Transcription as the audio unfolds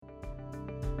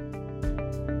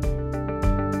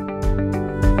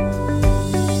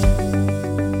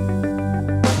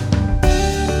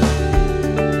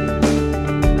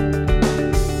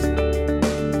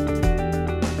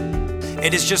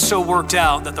it has just so worked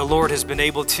out that the Lord has been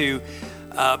able to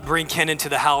bring Ken into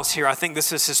the house here. I think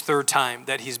this is his third time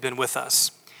that he's been with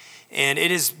us. And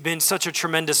it has been such a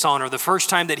tremendous honor. The first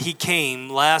time that he came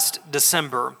last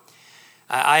December,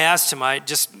 I asked him, I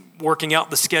just working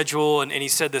out the schedule, and he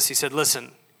said this. He said, listen,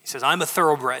 he says, I'm a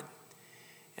thoroughbred,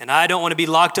 and I don't want to be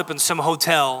locked up in some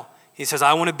hotel. He says,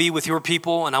 I want to be with your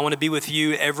people, and I want to be with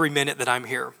you every minute that I'm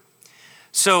here.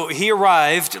 So he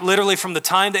arrived, literally from the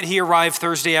time that he arrived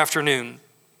Thursday afternoon,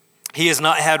 he has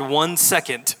not had 1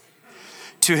 second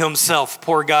to himself,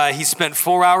 poor guy. He spent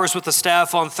 4 hours with the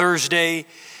staff on Thursday,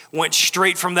 went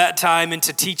straight from that time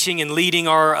into teaching and leading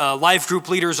our life group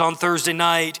leaders on Thursday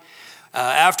night.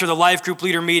 After the life group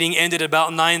leader meeting ended at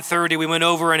about 9:30, we went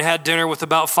over and had dinner with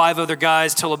about 5 other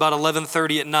guys till about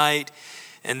 11:30 at night.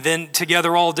 And then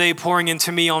together all day pouring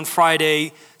into me on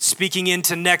Friday, speaking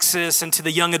into Nexus and to the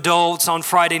young adults on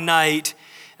Friday night,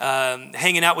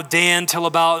 hanging out with Dan till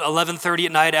about 11:30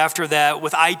 at night after that,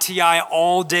 with ITI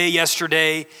all day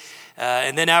yesterday.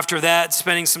 And then after that,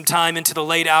 spending some time into the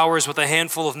late hours with a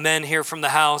handful of men here from the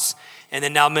house, and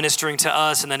then now ministering to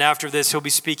us. And then after this, he'll be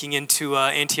speaking into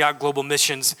Antioch Global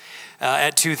Missions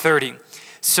at 2:30.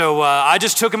 So I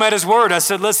just took him at his word. I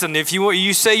said, listen, if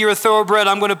you say you're a thoroughbred,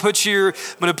 I'm going to put you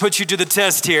to the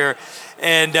test here.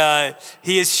 And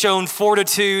he has shown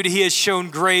fortitude, he has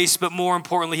shown grace, but more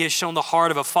importantly, he has shown the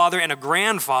heart of a father and a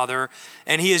grandfather,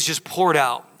 and he has just poured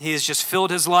out. He has just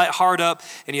filled his heart up,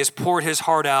 and he has poured his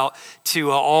heart out to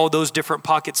all those different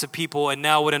pockets of people. And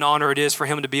now what an honor it is for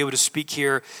him to be able to speak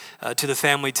here to the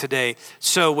family today.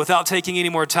 So without taking any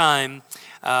more time,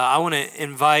 I want to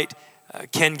invite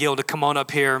Ken Gill to come on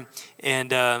up here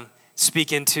and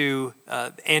speak into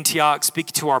Antioch, speak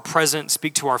to our present,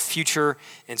 speak to our future,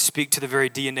 and speak to the very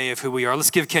DNA of who we are.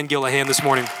 Let's give Ken Gill a hand this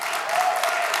morning.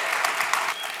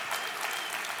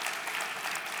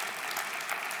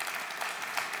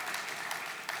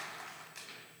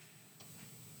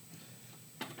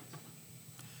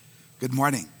 Good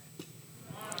morning.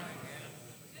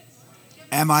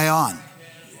 Am I on?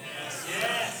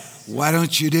 Yes. Why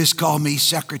don't you just call me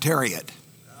Secretariat?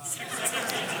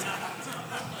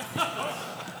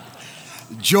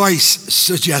 Joyce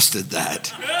suggested that.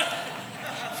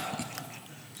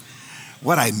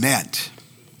 What I meant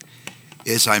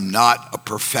is I'm not a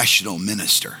professional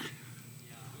minister.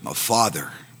 I'm a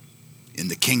father in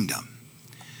the kingdom.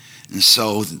 And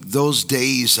so those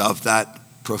days of that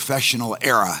professional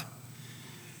era,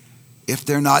 if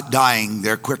they're not dying,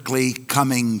 they're quickly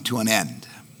coming to an end,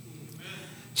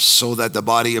 so that the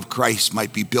body of Christ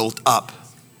might be built up,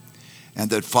 and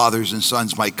that fathers and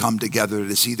sons might come together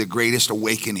to see the greatest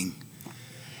awakening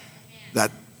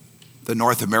that the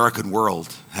North American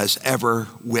world has ever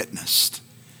witnessed,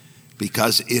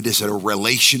 because it is a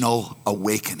relational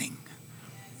awakening.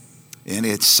 And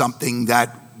it's something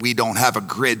that we don't have a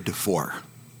grid for.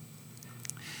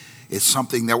 It's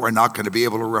something that we're not going to be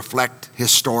able to reflect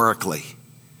historically.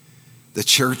 The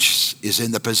church is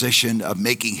in the position of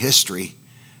making history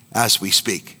as we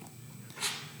speak.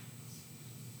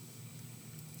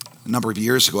 A number of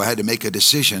years ago, I had to make a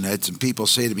decision. I had some people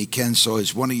say to me, Ken, so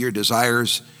is one of your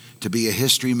desires to be a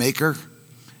history maker?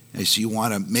 I said, you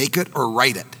want to make it or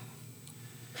write it?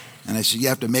 And I said, you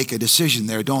have to make a decision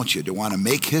there, don't you? Do you want to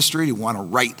make history? Do you want to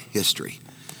write history?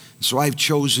 And so I've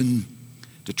chosen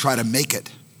to try to make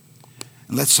it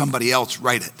and let somebody else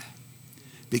write it,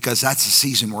 because that's the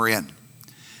season we're in.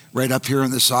 Right up here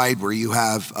on the side where you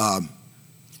have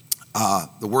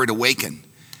the word awaken,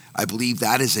 I believe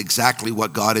that is exactly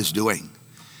what God is doing.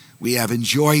 We have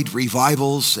enjoyed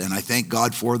revivals, and I thank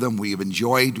God for them. We have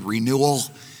enjoyed renewal.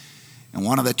 And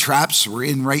one of the traps we're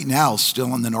in right now,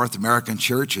 still in the North American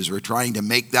church, is we're trying to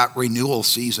make that renewal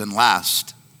season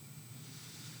last.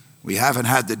 We haven't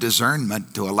had the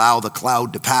discernment to allow the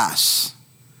cloud to pass,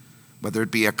 whether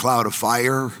it be a cloud of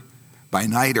fire by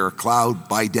night or a cloud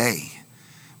by day.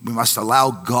 We must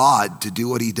allow God to do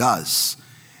what he does.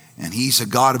 And he's a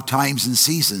God of times and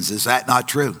seasons. Is that not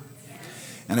true?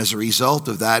 And as a result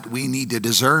of that, we need to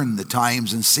discern the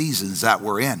times and seasons that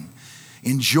we're in.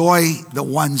 Enjoy the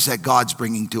ones that God's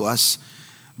bringing to us,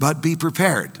 but be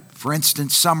prepared. For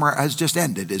instance, summer has just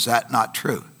ended. Is that not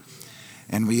true?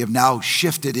 And we have now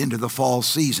shifted into the fall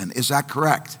season. Is that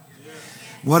correct?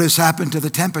 What has happened to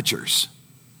the temperatures?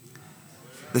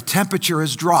 The temperature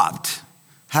has dropped,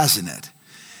 hasn't it?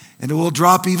 And it will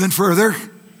drop even further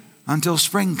until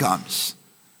spring comes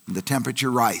and the temperature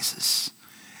rises.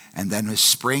 And then as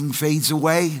spring fades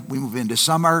away, we move into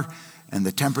summer and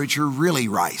the temperature really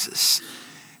rises.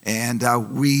 And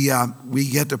we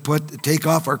get to take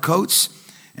off our coats,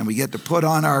 and we get to put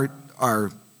on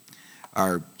our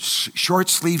short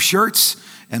sleeve shirts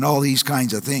and all these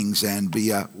kinds of things, and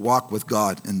walk with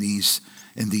God in these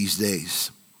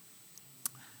days.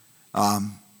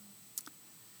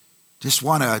 Just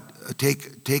want to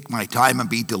take my time and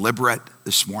be deliberate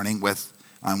this morning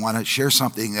I want to share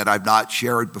something that I've not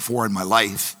shared before in my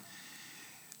life.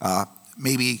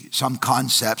 Maybe some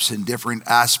concepts in different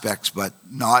aspects, but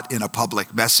not in a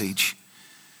public message.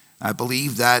 I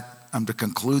believe that I'm to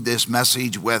conclude this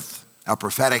message with a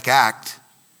prophetic act.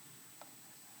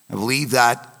 I believe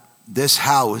that this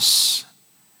house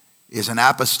is an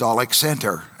apostolic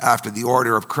center after the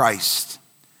order of Christ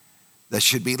that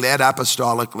should be led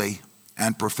apostolically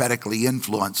and prophetically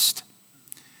influenced.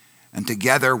 And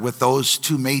together with those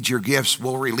two major gifts,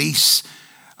 we'll release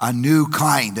a new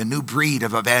breed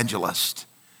of evangelist.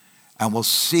 And we'll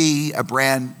see a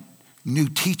brand new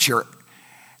teacher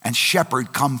and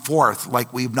shepherd come forth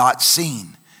like we've not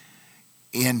seen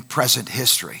in present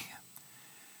history.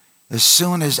 As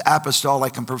soon as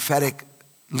apostolic and prophetic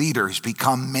leaders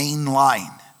become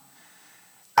mainline,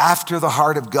 after the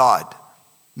heart of God,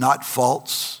 not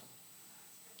false,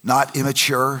 not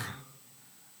immature,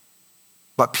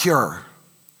 but pure,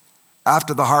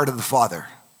 after the heart of the Father,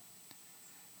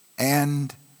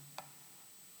 and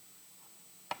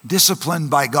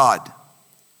disciplined by God,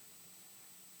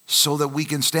 so that we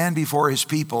can stand before his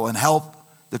people and help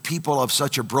the people of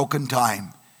such a broken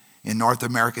time in North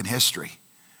American history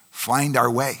find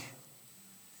our way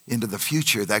into the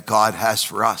future that God has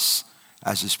for us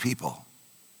as his people.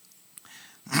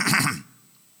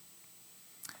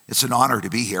 It's an honor to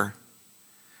be here.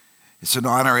 It's an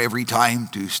honor every time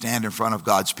to stand in front of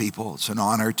God's people. It's an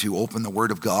honor to open the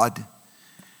Word of God.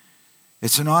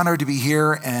 It's an honor to be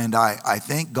here, and I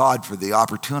thank God for the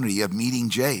opportunity of meeting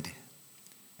Jade,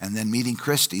 and then meeting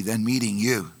Christy, then meeting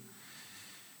you.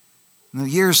 In the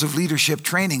years of leadership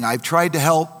training, I've tried to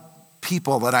help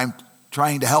people that I'm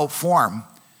trying to help form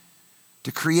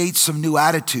to create some new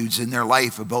attitudes in their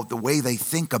life about the way they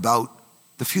think about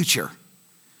the future.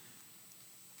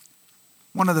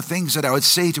 One of the things that I would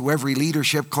say to every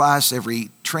leadership class, every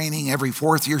training, every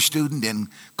fourth-year student in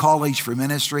college for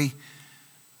ministry,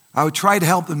 I would try to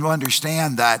help them to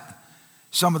understand that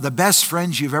some of the best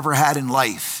friends you've ever had in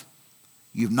life,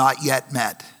 you've not yet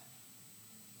met.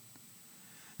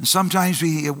 And sometimes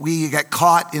we get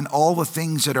caught in all the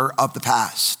things that are of the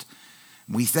past.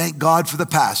 We thank God for the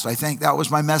past. I think that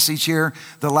was my message here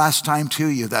the last time to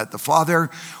you, that the Father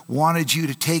wanted you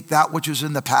to take that which was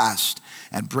in the past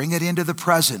and bring it into the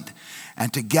present,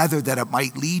 and together that it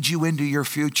might lead you into your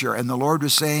future. And the Lord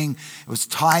was saying it was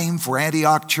time for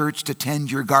Antioch Church to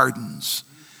tend your gardens.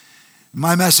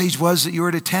 My message was that you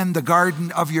were to tend the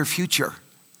garden of your future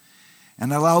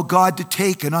and allow God to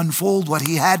take and unfold what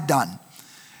he had done.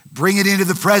 Bring it into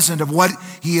the present of what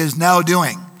he is now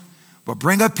doing. But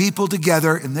bring up people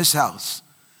together in this house,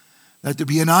 that there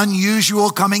be an unusual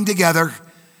coming together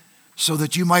so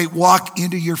that you might walk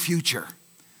into your future.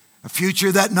 A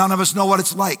future that none of us know what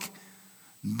it's like.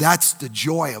 That's the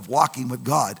joy of walking with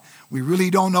God. We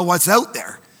really don't know what's out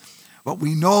there, but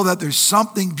we know that there's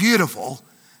something beautiful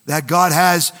that God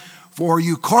has for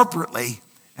you corporately,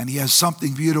 and he has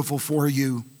something beautiful for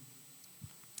you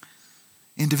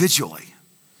individually.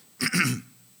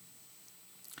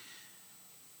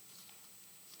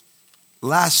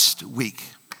 Last week,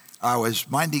 I was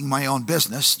minding my own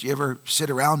business. Do you ever sit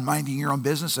around minding your own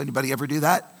business? Anybody ever do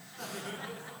that?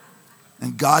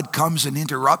 And God comes and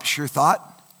interrupts your thought.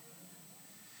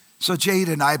 So Jade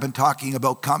and I have been talking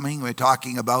about coming. We're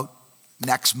talking about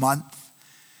next month.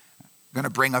 I'm going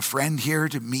to bring a friend here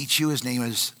to meet you. His name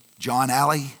is John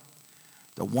Alley,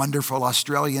 the wonderful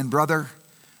Australian brother,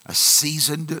 a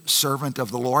seasoned servant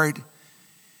of the Lord.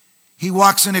 He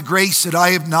walks in a grace that I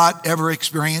have not ever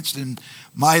experienced in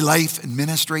my life and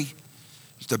ministry.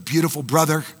 Just a beautiful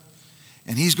brother.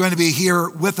 And he's going to be here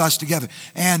with us together.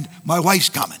 And my wife's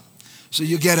coming. So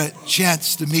you get a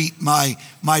chance to meet my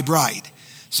bride.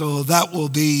 So that will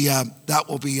be an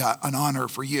honor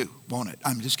for you, won't it?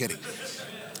 I'm just kidding.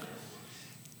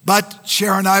 But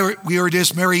Sharon and I, we were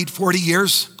just married 40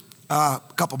 years a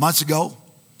couple months ago.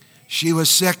 She was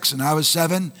 6 and I was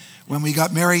 7 when we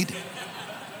got married.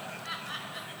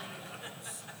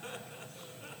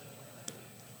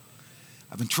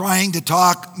 I've been trying to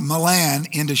talk Milan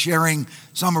into sharing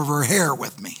some of her hair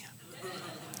with me.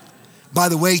 By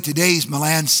the way, today's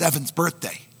Milan's 7th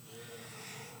birthday.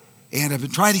 And I've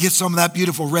been trying to get some of that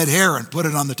beautiful red hair and put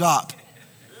it on the top.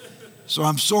 So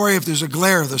I'm sorry if there's a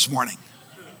glare this morning.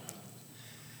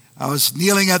 I was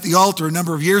kneeling at the altar a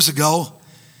number of years ago,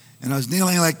 and I was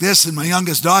kneeling like this, and my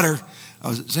youngest daughter, I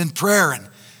was in prayer, and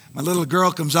my little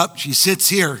girl comes up, she sits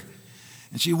here,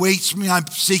 And she waits for me. I'm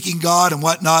seeking God and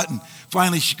whatnot. And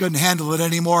finally, she couldn't handle it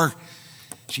anymore.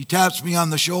 She taps me on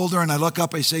the shoulder, and I look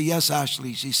up. I say, "Yes,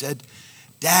 Ashley." She said,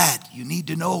 "Dad, you need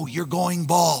to know you're going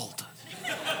bald."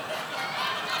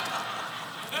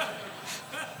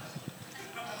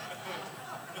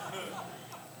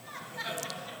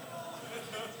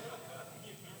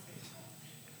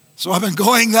 So I've been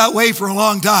going that way for a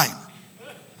long time.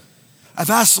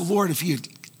 I've asked the Lord if He'd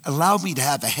allow me to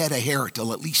have a head of hair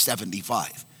till at least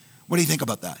 75. What do you think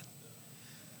about that?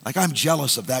 Like, I'm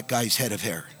jealous of that guy's head of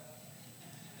hair.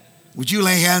 Would you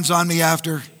lay hands on me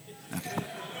after? Okay.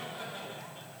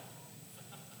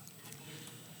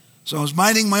 So I was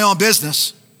minding my own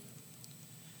business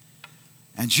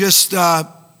and just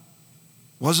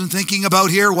wasn't thinking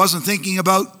about here, wasn't thinking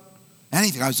about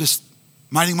anything. I was just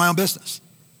minding my own business.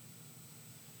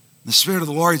 The Spirit of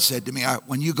the Lord said to me,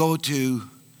 when you go to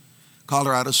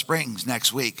Colorado Springs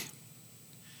next week,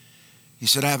 He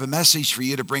said, "I have a message for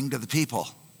you to bring to the people."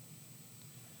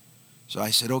 So I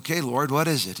said, "Okay, Lord, what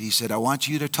is it?" He said, "I want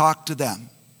you to talk to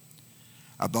them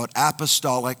about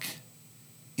apostolic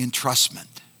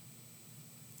entrustment."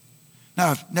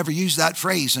 Now, I've never used that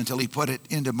phrase until He put it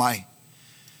into my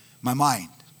mind.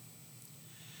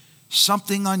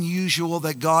 Something unusual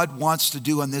that God wants to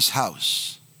do in this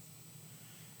house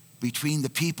between the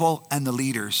people and the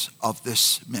leaders of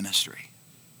this ministry.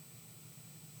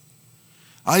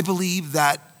 I believe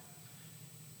that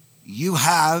you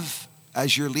have,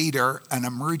 as your leader, an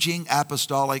emerging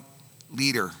apostolic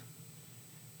leader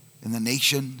in the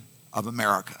nation of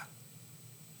America.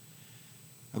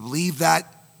 I believe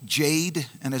that Jade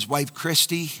and his wife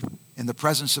Christy, in the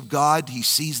presence of God, He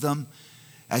sees them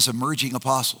as emerging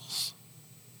apostles.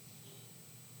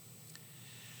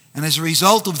 And as a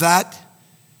result of that,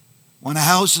 when a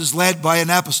house is led by an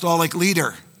apostolic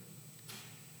leader,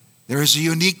 there is a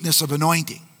uniqueness of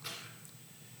anointing.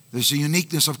 There's a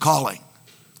uniqueness of calling.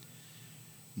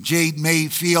 Jade may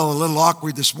feel a little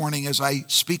awkward this morning as I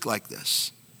speak like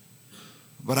this,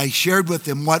 but I shared with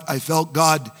him what I felt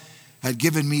God had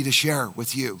given me to share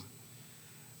with you.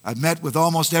 I've met with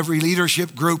almost every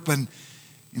leadership group, and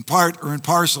in part or in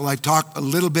parcel, I've talked a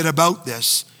little bit about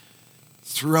this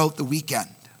throughout the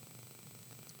weekend.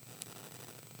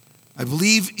 I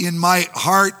believe in my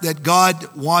heart that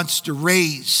God wants to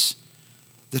raise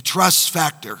the trust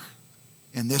factor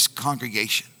in this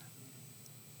congregation.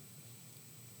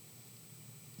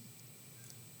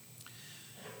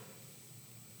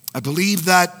 I believe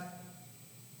that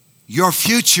your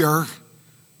future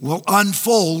will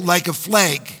unfold like a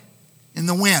flag in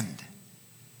the wind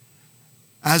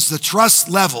as the trust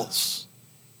levels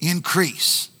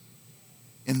increase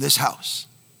in this house.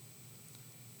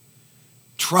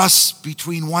 Trust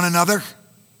between one another.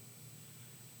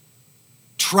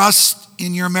 Trust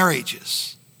in your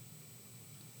marriages.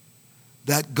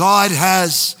 That God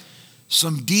has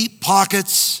some deep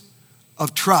pockets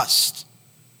of trust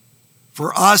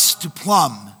for us to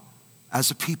plumb as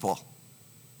a people.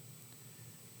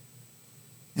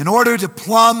 In order to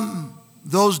plumb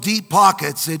those deep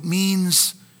pockets, it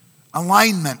means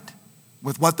alignment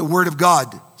with what the Word of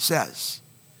God says.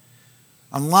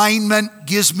 Alignment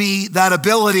gives me that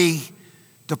ability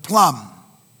to plumb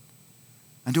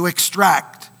and to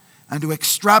extract and to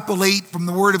extrapolate from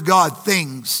the Word of God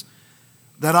things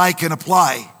that I can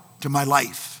apply to my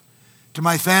life, to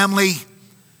my family,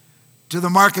 to the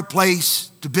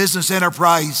marketplace, to business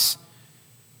enterprise.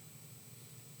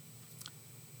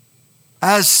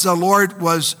 As the Lord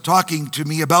was talking to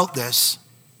me about this,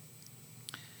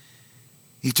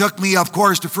 He took me, of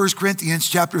course, to 1 Corinthians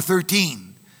chapter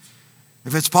 13.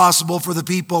 If it's possible for the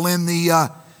people in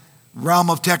the realm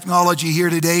of technology here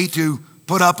today to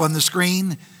put up on the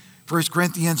screen 1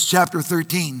 Corinthians chapter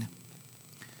 13.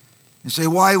 And say,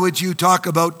 why would you talk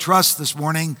about trust this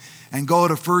morning and go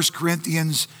to 1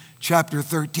 Corinthians chapter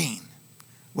 13?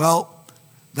 Well,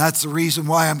 that's the reason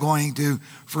why I'm going to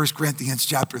 1 Corinthians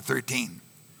chapter 13.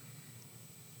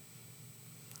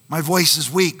 My voice is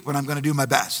weak, but I'm going to do my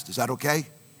best. Is that okay?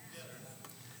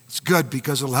 It's good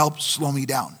because it'll help slow me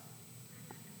down,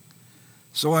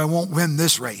 so I won't win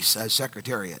this race as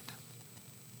secretariat.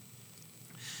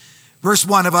 Verse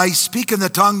 1, if I speak in the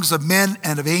tongues of men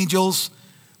and of angels,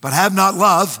 but have not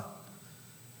love,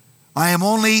 I am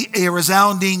only a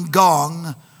resounding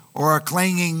gong or a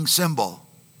clanging cymbal.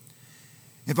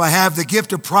 If I have the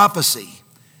gift of prophecy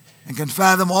and can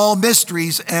fathom all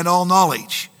mysteries and all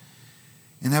knowledge,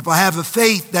 and if I have a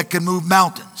faith that can move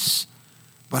mountains,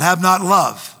 but have not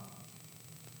love,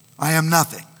 I am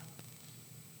nothing.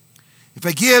 If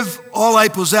I give all I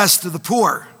possess to the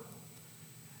poor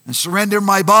and surrender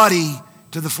my body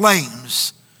to the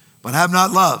flames, but have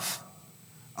not love,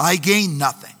 I gain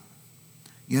nothing.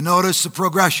 You notice the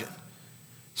progression.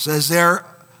 It says there,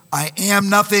 I am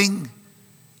nothing,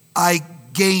 I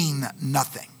gain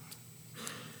nothing.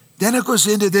 Then it goes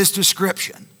into this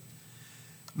description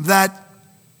that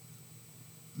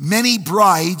many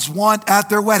brides want at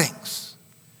their weddings.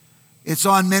 It's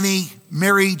on many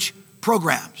marriage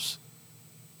programs.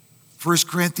 1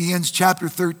 Corinthians chapter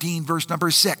 13, verse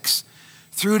number 6,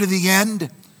 through to the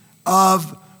end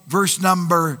of verse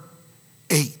number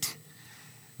 8.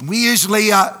 We usually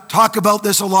talk about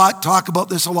this a lot,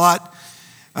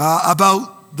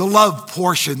 about the love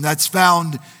portion that's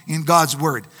found in God's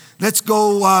Word. Let's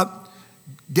go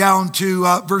down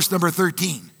to verse number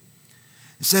 13.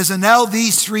 It says, and now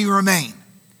these three remain: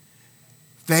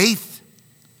 faith,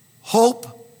 hope,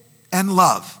 and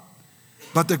love.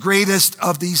 But the greatest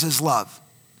of these is love.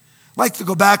 I'd like to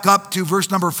go back up to verse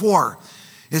number 4.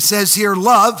 It says here,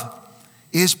 love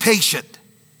is patient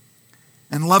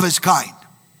and love is kind.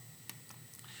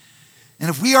 And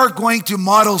if we are going to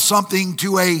model something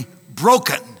to a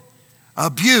broken,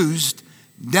 abused,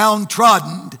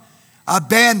 downtrodden,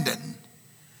 abandoned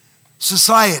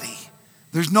society,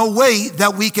 there's no way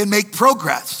that we can make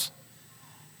progress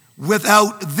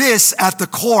without this at the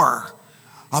core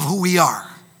of who we are.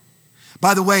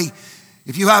 By the way,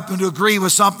 if you happen to agree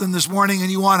with something this morning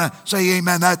and you want to say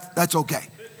amen, that's okay.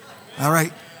 All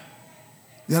right?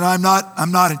 Then I'm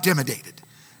not intimidated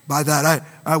by that.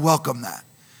 I welcome that.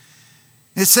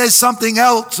 It says something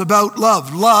else about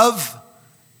love. Love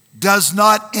does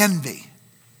not envy.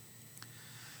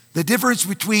 The difference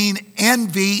between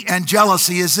envy and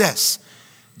jealousy is this.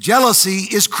 Jealousy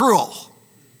is cruel.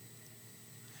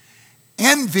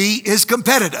 Envy is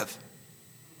competitive.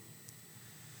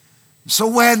 So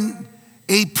when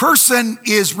a person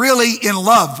is really in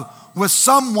love with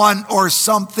someone or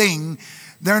something,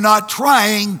 they're not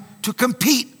trying to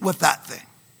compete with that thing.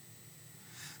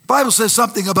 The Bible says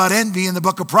something about envy in the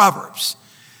book of Proverbs.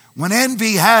 When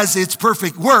envy has its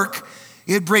perfect work,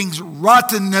 it brings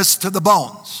rottenness to the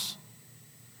bones.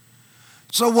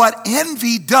 So what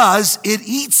envy does, it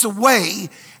eats away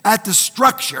at the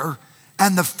structure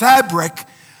and the fabric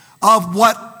of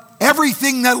what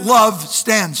everything that love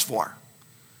stands for.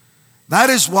 That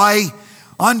is why,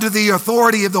 under the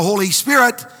authority of the Holy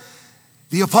Spirit,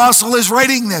 the apostle is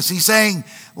writing this. He's saying,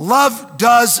 love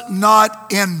does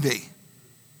not envy.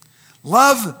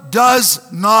 Love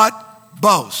does not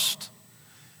boast.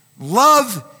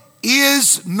 Love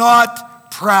is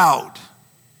not proud.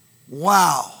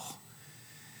 Wow.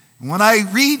 When I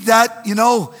read that,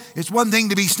 it's one thing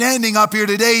to be standing up here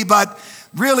today, but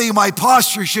really my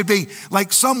posture should be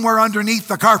like somewhere underneath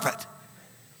the carpet.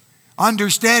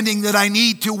 Understanding that I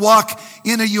need to walk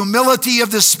in a humility of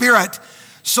the Spirit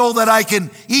so that I can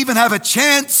even have a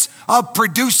chance of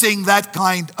producing that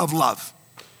kind of love.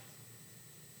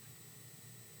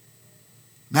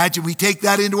 Imagine we take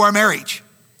that into our marriage.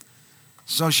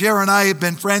 So Sharon and I have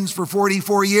been friends for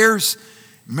 44 years,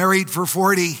 married for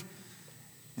 40.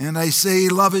 And I say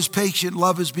love is patient.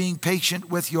 Love is being patient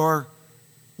with your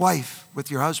wife,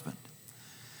 with your husband.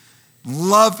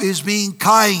 Love is being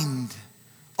kind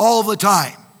all the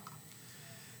time.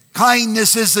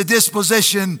 Kindness is the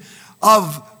disposition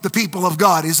of the people of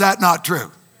God. Is that not true?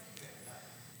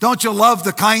 Don't you love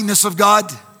the kindness of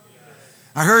God?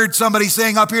 I heard somebody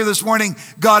saying up here this morning,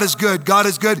 God is good. God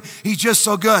is good. He's just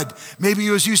so good. Maybe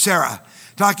it was you, Sarah,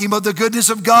 talking about the goodness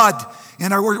of God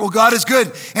in our word. Well, God is good.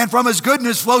 And from his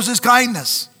goodness flows his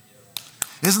kindness.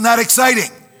 Isn't that exciting?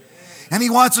 And he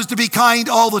wants us to be kind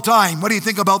all the time. What do you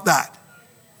think about that?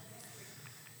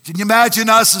 Can you imagine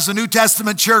us as a New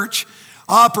Testament church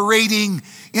operating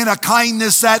in a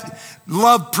kindness that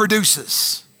love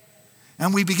produces?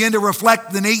 And we begin to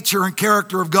reflect the nature and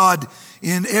character of God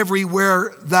in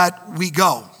everywhere that we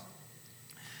go.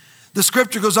 The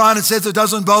scripture goes on and says it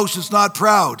doesn't boast, it's not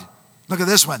proud. Look at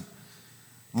this one.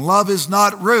 Love is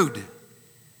not rude.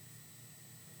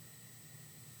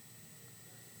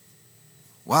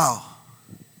 Wow.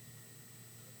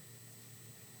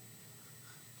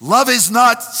 Love is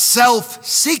not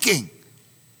self-seeking.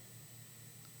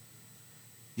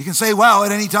 You can say wow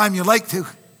at any time you like to.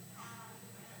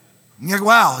 You're like,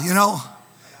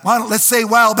 wow, let's say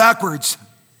wow backwards.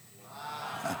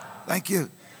 Wow. Thank you.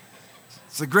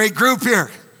 It's a great group here.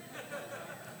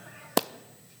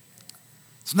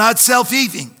 It's not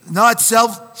self-seeking, not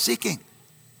self-seeking.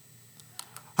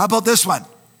 How about this one?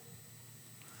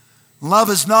 Love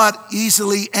is not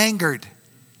easily angered.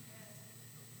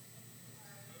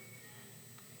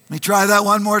 Let me try that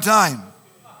one more time.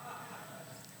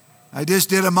 I just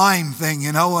did a mime thing,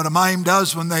 what a mime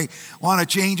does when they want to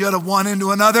change out of one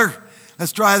into another.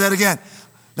 Let's try that again.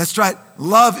 Let's try it.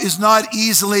 Love is not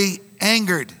easily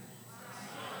angered.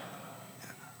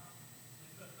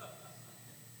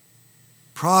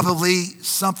 Probably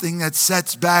something that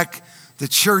sets back the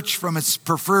church from its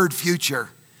preferred future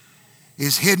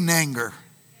is hidden anger.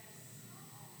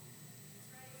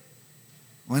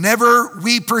 Whenever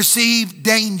we perceive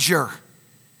danger,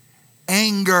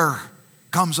 anger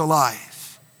comes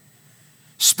alive.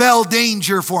 Spell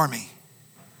danger for me.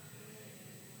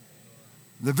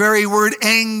 The very word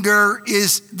anger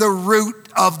is the root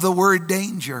of the word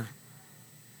danger.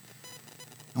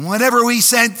 And whenever we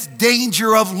sense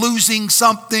danger of losing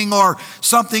something or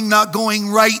something not going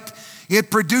right,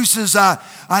 it produces an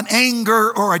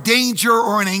anger or a danger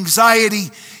or an anxiety.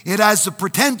 It has the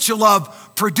potential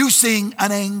of producing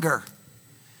an anger.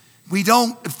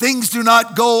 If things do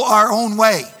not go our own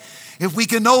way, if we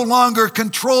can no longer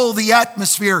control the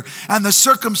atmosphere and the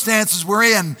circumstances we're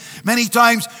in, many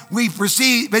times we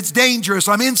perceive it's dangerous.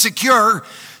 I'm insecure.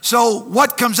 So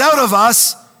what comes out of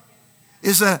us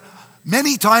is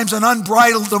many times an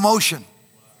unbridled emotion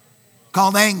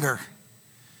called anger.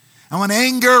 And when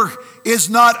anger is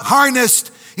not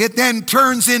harnessed, it then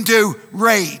turns into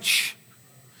rage.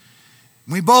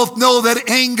 We both know that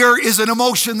anger is an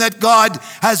emotion that God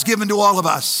has given to all of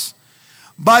us.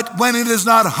 But when it is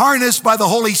not harnessed by the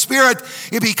Holy Spirit,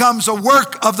 it becomes a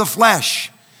work of the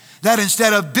flesh that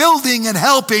instead of building and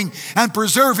helping and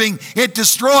preserving, it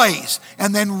destroys.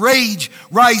 And then rage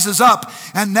rises up.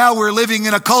 And now we're living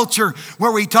in a culture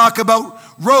where we talk about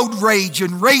road rage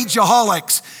and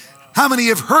rageaholics. How many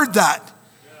have heard that?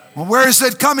 Well, where is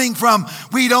it coming from?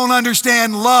 We don't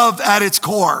understand love at its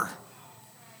core,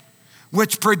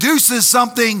 which produces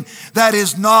something that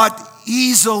is not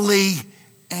easily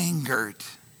angered.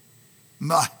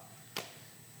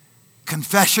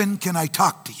 Confession, can I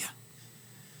talk to you?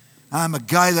 I'm a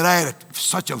guy that I had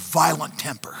such a violent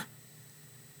temper.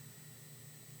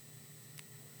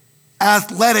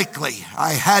 Athletically,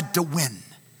 I had to win.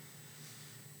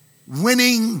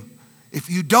 Winning, if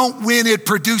you don't win, it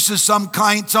produces some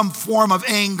form of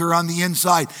anger on the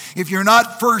inside. If you're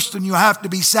not first and you have to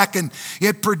be second,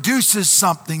 it produces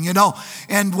something, and all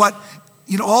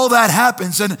that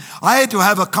happens. And I had to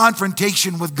have a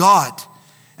confrontation with God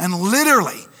and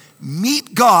literally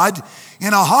meet God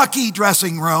in a hockey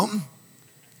dressing room.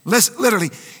 Literally,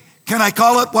 can I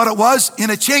call it what it was? In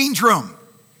a change room.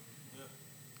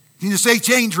 Can you say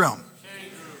change room?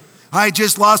 I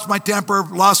just lost my temper,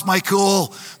 lost my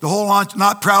cool, the whole lot,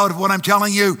 not proud of what I'm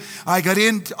telling you. I got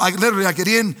in,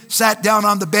 sat down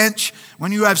on the bench.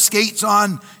 When you have skates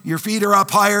on, your feet are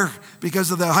up higher because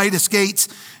of the height of skates,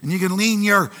 and you can lean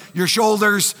your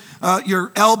shoulders,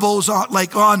 your elbows on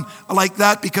like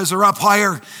that because they're up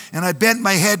higher. And I bent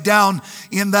my head down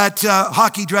in that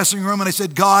hockey dressing room, and I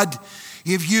said, God,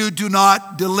 if you do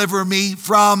not deliver me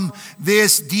from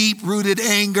this deep-rooted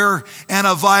anger and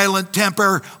a violent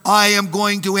temper, I am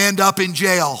going to end up in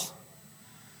jail.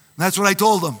 And that's what I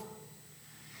told him.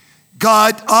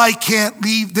 God, I can't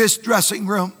leave this dressing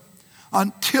room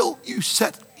until you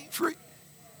set me free.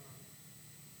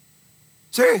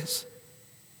 Serious.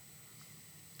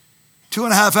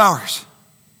 2.5 hours.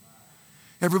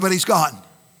 Everybody's gone.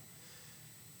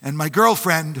 And my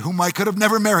girlfriend, whom I could have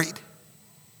never married,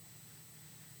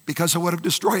 because I would have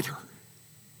destroyed her.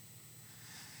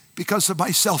 Because of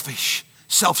my selfish,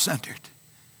 self-centered,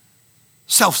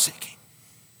 self-seeking,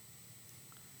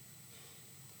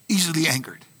 easily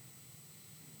angered.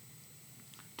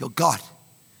 Till God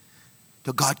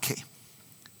came.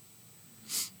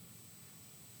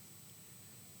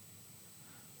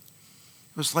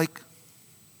 It was like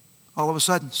all of a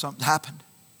sudden something happened.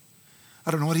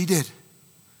 I don't know what he did.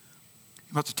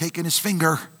 He must have taken his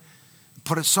finger,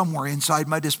 put it somewhere inside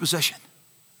my disposition.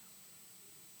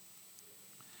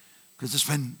 Because it's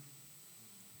been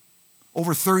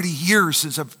over 30 years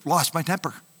since I've lost my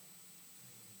temper.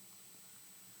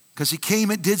 Because he came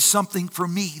and did something for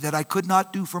me that I could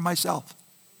not do for myself.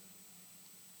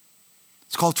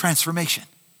 It's called transformation.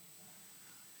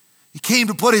 He came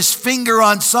to put his finger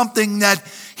on something that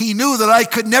he knew that I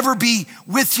could never be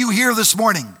with you here this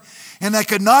morning. And I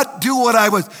could not do what I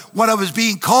was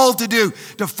being called to do,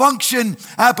 to function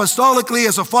apostolically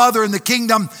as a father in the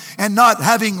kingdom and not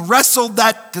having wrestled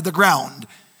that to the ground.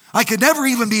 I could never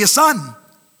even be a son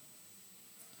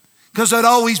because I'd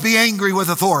always be angry with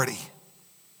authority.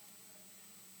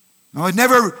 No, it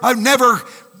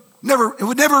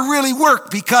would never really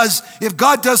work, because if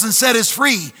God doesn't set us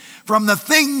free from the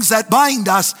things that bind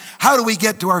us, how do we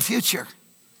get to our future?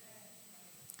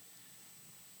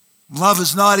 Love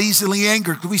is not easily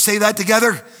angered. Can we say that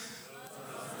together?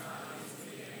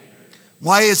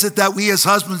 Why is it that we as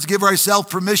husbands give ourselves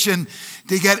permission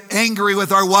to get angry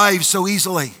with our wives so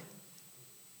easily?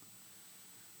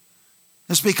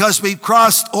 It's because we've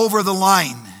crossed over the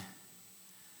line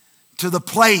to the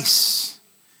place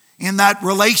in that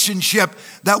relationship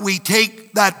that we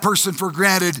take that person for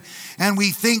granted, and we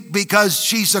think because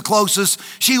she's the closest,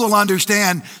 she will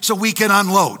understand, so we can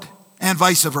unload, and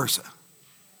vice versa.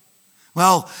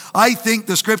 Well, I think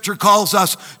the scripture calls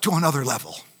us to another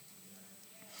level.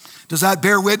 Does that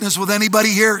bear witness with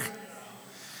anybody here?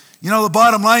 You know, the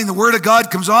bottom line, the word of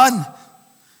God comes on.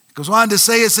 It goes on to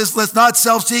say, it says, let's not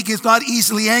self-seek, it's not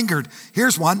easily angered.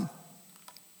 Here's one.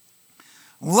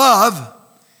 Love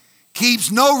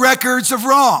keeps no records of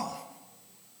wrong.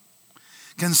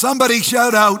 Can somebody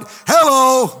shout out,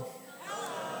 hello?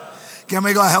 Hello. Can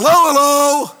we go, hello,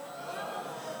 hello?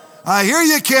 Hello. I hear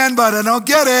you, Ken, but I don't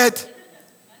get it.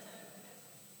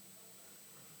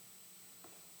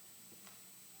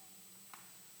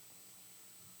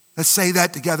 Let's say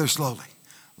that together slowly.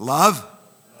 Love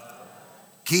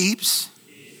keeps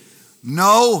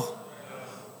no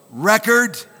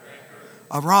record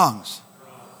of wrongs.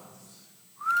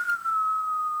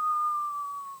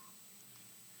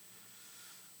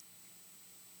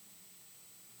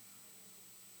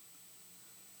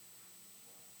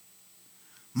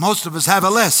 Most of us have a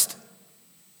list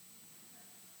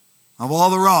of all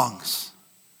the wrongs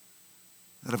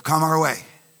that have come our way.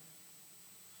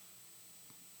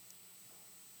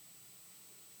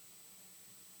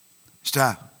 Used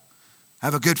to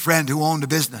have a good friend who owned a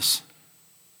business.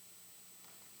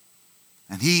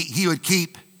 And he would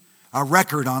keep a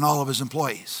record on all of his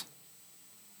employees.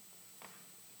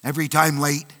 Every time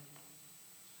late,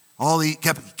 he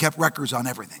kept records on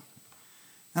everything.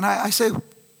 And I say,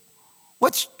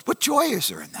 what joy is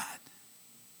there in that?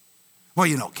 Well,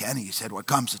 you know, Ken, he said, what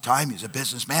comes to time, he's a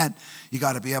businessman. You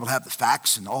got to be able to have the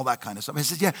facts and all that kind of stuff. I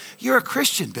said, yeah, you're a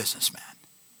Christian businessman.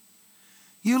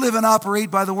 You live and operate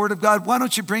by the word of God. Why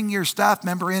don't you bring your staff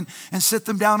member in and sit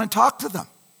them down and talk to them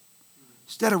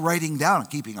instead of writing down and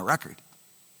keeping a record?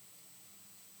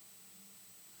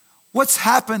 What's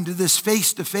happened to this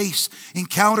face-to-face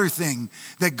encounter thing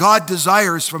that God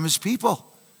desires from his people?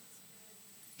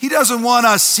 He doesn't want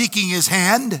us seeking his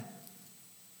hand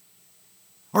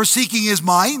or seeking his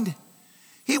mind.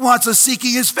 He wants us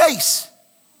seeking his face.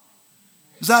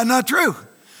 Is that not true?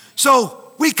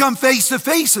 So we come face to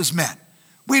face as men.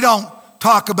 We don't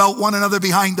talk about one another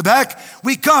behind the back.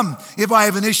 We come, if I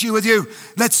have an issue with you,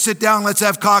 let's sit down, let's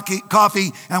have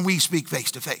coffee, and we speak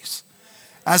face to face.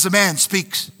 As a man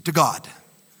speaks to God. Isn't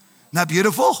that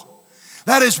beautiful?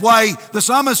 That is why the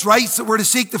psalmist writes that we're to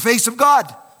seek the face of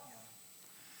God.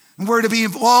 And we're to be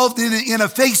involved in a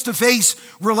face-to-face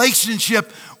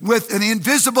relationship with an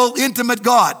invisible, intimate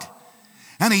God.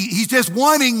 And he's just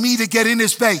wanting me to get in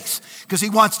his face because he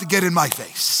wants to get in my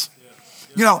face.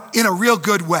 You know, in a real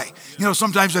good way. You know,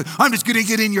 sometimes I'm just going to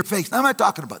get in your face. I'm not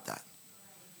talking about that.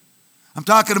 I'm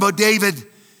talking about, David,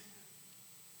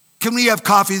 can we have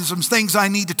coffee? There's some things I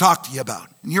need to talk to you about.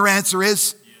 And your answer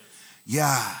is,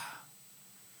 yeah.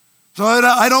 So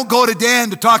I don't go to Dan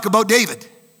to talk about David.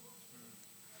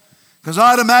 Because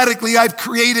automatically I've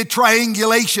created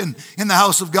triangulation in the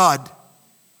house of God.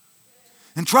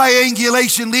 And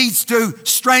triangulation leads to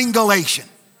strangulation.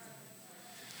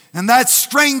 And that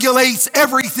strangulates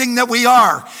everything that we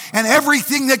are and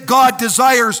everything that God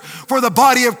desires for the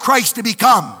body of Christ to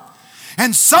become.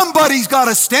 And somebody's got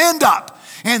to stand up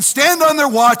and stand on their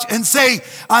watch and say,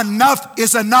 enough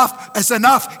is enough, is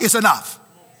enough is enough.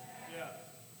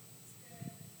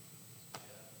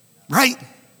 Right?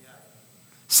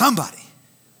 Somebody.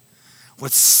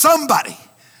 Would somebody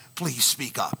please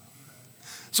speak up?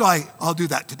 So I'll do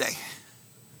that today.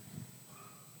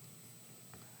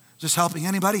 Is this helping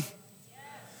anybody? Yes.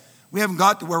 We haven't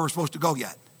got to where we're supposed to go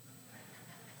yet.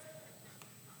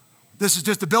 This is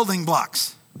just the building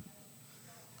blocks.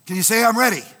 Can you say I'm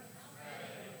ready?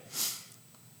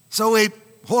 So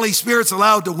Holy Spirit's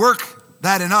allowed to work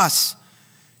that in us.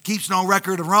 Keeps no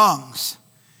record of wrongs.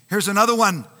 Here's another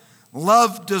one.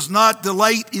 Love does not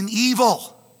delight in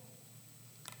evil,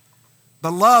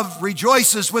 but love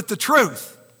rejoices with the truth.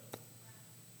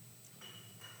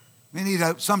 We need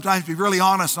to sometimes be really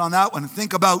honest on that one and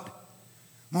think about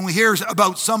when we hear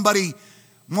about somebody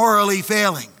morally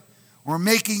failing or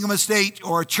making a mistake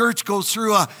or a church goes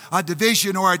through a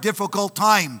division or a difficult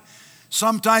time.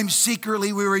 Sometimes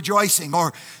secretly we're rejoicing,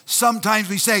 or sometimes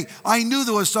we say, I knew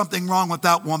there was something wrong with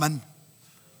that woman.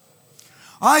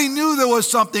 I knew there was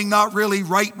something not really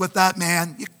right with that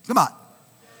man. Come on.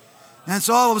 And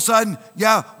so all of a sudden,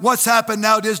 yeah, what's happened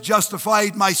now just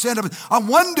justified my sentiment. I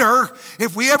wonder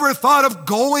if we ever thought of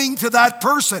going to that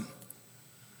person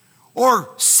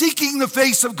or seeking the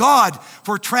face of God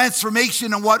for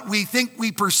transformation in what we think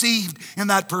we perceived in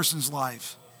that person's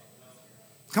life.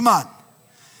 Come on. Do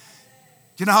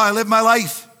you know how I live my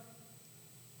life?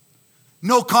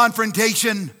 No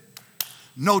confrontation,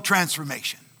 no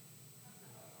transformation.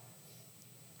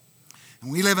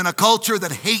 And we live in a culture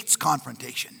that hates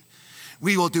confrontation.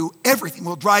 We will do everything.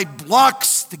 We'll drive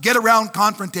blocks to get around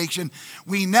confrontation.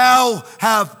 We now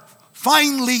have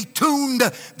finely tuned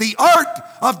the art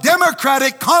of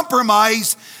democratic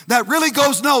compromise that really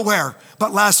goes nowhere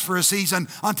but lasts for a season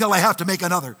until I have to make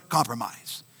another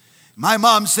compromise. My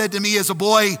mom said to me as a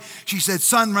boy, she said,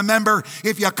 "Son, remember,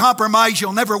 if you compromise,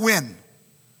 you'll never win."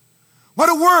 What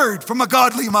a word from a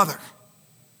godly mother.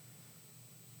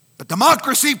 But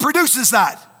democracy produces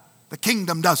that. The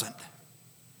kingdom doesn't.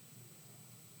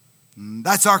 And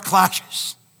that's our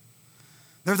clashes.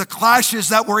 They're the clashes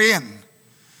that we're in.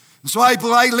 And so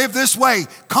I live this way.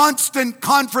 Constant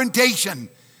confrontation.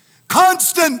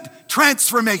 Constant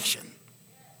transformation.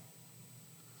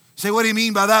 Say, what do you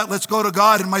mean by that? Let's go to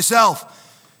God and myself.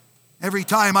 Every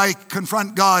time I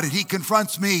confront God and He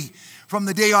confronts me, from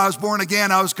the day I was born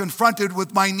again, I was confronted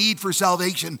with my need for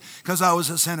salvation because I was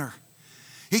a sinner.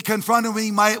 He confronted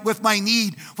me with my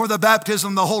need for the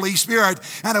baptism of the Holy Spirit,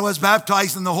 and I was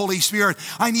baptized in the Holy Spirit.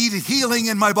 I needed healing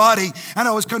in my body, and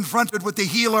I was confronted with the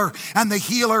healer, and the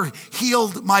healer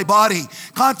healed my body.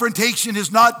 Confrontation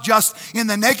is not just in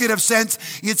the negative sense,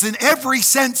 it's in every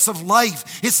sense of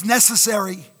life. It's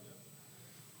necessary.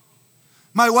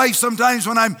 My wife, sometimes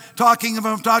when I'm talking, if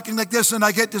I'm talking like this and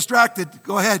I get distracted,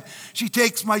 go ahead, she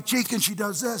takes my cheek and she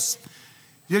does this.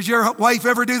 Does your wife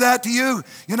ever do that to you?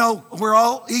 You know, we're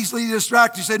all easily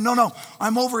distracted. She said, no,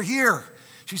 I'm over here.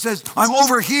 She says, I'm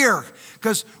over here,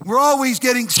 because we're always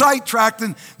getting sidetracked.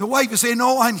 And the wife is saying,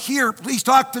 no, I'm here. Please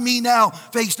talk to me now,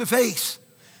 face to face.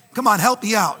 Come on, help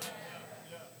me out.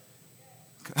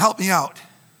 Help me out.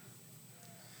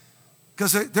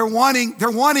 Because they're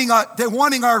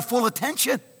wanting our full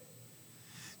attention.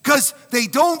 Because they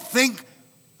don't think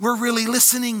we're really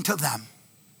listening to them.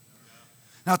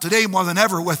 Now today, more than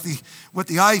ever, with the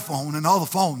iPhone and all the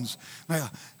phones,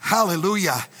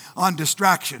 hallelujah on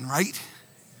distraction, right?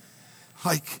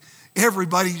 Like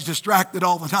everybody's distracted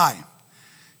all the time.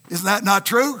 Isn't that not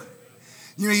true?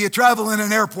 You know, you travel in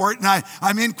an airport, and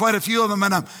I'm in quite a few of them,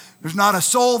 and there's not a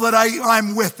soul that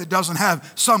I'm with that doesn't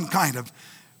have some kind of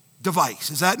device.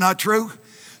 Is that not true?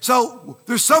 So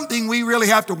there's something we really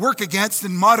have to work against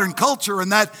in modern culture,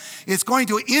 and that it's going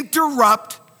to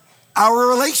interrupt our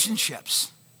relationships.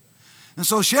 And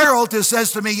so Cheryl just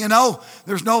says to me, you know,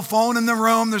 there's no phone in the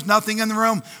room, there's nothing in the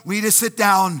room. We just sit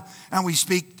down and we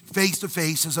speak face to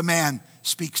face as a man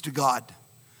speaks to God.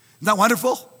 Isn't that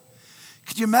wonderful?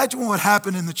 Could you imagine what would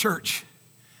happen in the church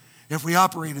if we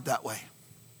operated that way?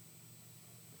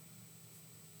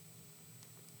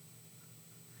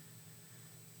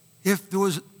 If there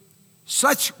was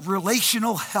such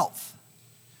relational health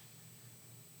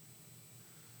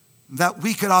that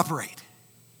we could operate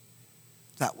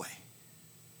that way.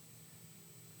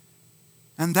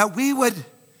 And that we would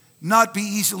not be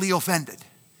easily offended.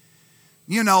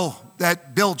 You know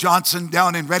that Bill Johnson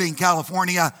down in Redding,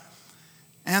 California,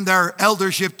 and their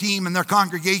eldership team and their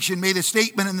congregation made a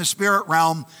statement in the spirit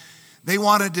realm. They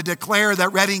wanted to declare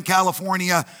that Redding,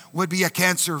 California would be a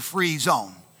cancer-free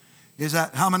zone. Is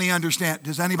that, how many understand?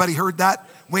 Has anybody heard that?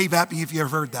 Wave at me if you've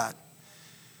heard that.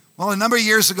 Well, a number of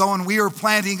years ago, when we were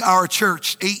planting our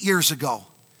church 8 years ago,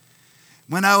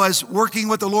 when I was working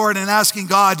with the Lord and asking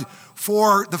God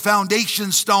for the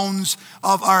foundation stones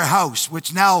of our house,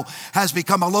 which now has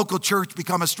become a local church,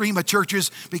 become a stream of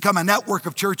churches, become a network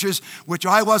of churches, which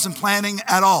I wasn't planning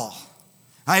at all.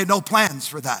 I had no plans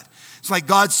for that. It's like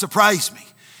God surprised me.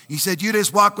 He said, you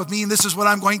just walk with me and this is what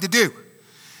I'm going to do.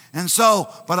 And so,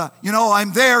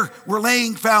 I'm there, we're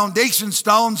laying foundation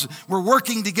stones, we're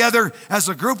working together as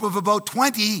a group of about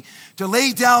 20 to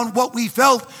lay down what we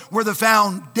felt were the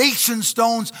foundation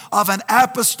stones of an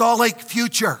apostolic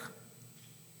future.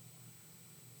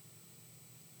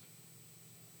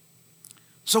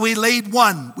 So we laid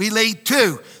 1, we laid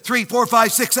 2, 3, 4,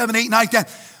 5, 6, 7, 8, 9, 10.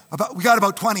 We got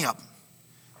about 20 of them.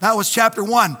 That was chapter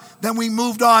 1. Then we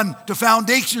moved on to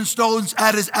foundation stones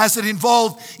as it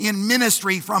involved in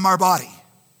ministry from our body.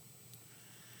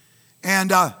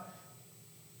 And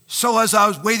so as I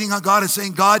was waiting on God and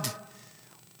saying, God,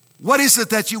 what is it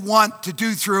that you want to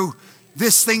do through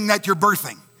this thing that you're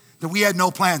birthing that we had no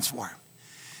plans for?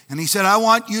 And he said, I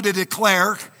want you to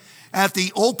declare at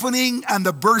the opening and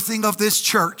the birthing of this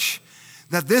church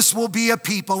that this will be a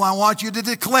people. I want you to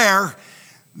declare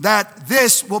that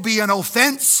this will be an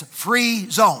offense-free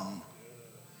zone.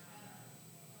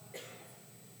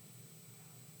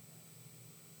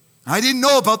 I didn't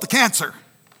know about the cancer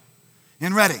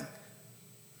in Redding.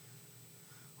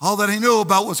 All that I knew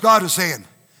about was God was saying,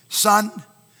 son,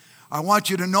 I want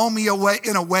you to know me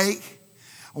in a way.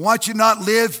 I want you to not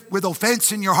live with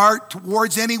offense in your heart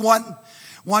towards anyone. I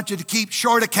want you to keep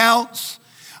short accounts.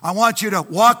 I want you to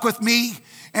walk with me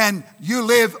and you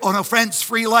live an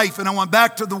offense-free life. And I went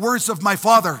back to the words of my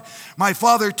father. My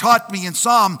father taught me in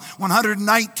Psalm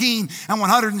 119 and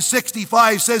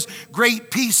 165 says, great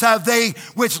peace have they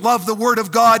which love the word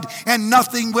of God, and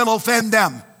nothing will offend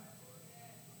them.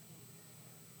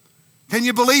 Can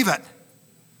you believe it?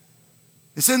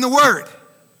 It's in the word.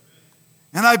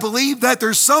 And I believe that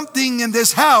there's something in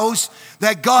this house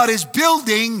that God is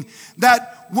building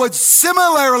that would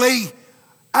similarly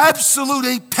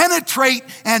absolutely penetrate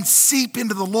and seep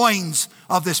into the loins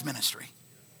of this ministry.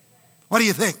 What do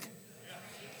you think?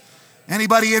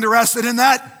 Anybody interested in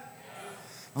that?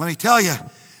 Let me tell you,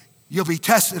 you'll be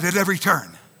tested at every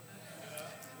turn.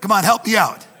 Come on, help me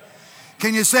out.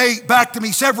 Can you say back to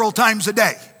me several times a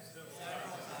day?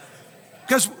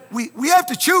 Because we have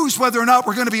to choose whether or not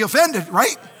we're going to be offended,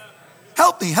 right?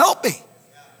 Help me.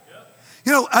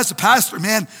 You know, as a pastor,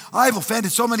 man, I've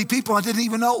offended so many people I didn't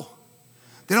even know.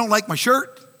 They don't like my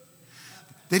shirt.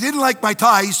 They didn't like my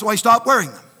ties, so I stopped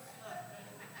wearing them.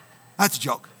 That's a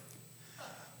joke.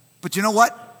 But you know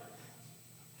what?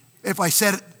 If I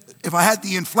had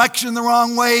the inflection the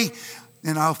wrong way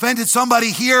and I offended somebody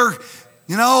here,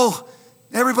 you know,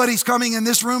 everybody's coming in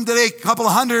this room today, a couple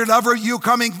of hundred of you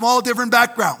coming from all different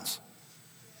backgrounds.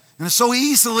 And it's so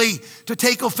easily to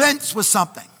take offense with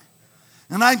something.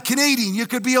 And I'm Canadian. You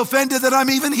could be offended that I'm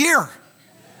even here.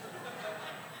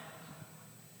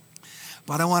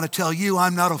 But I want to tell you,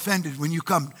 I'm not offended when you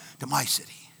come to my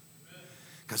city.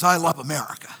 Because I love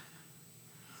America.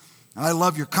 I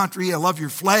love your country. I love your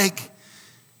flag.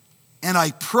 And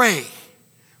I pray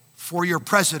for your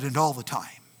president all the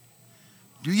time.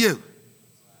 Do you?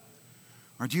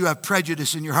 Or do you have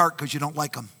prejudice in your heart because you don't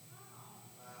like him?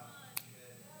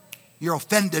 You're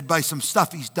offended by some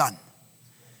stuff he's done.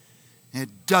 It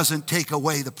doesn't take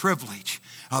away the privilege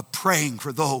of praying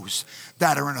for those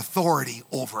that are in authority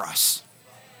over us.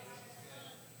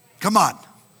 Come on.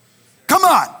 Come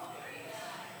on.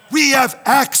 We have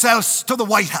access to the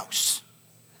White House.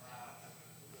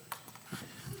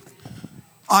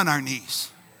 On our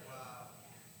knees.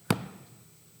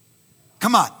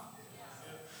 Come on.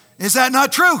 Is that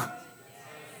not true?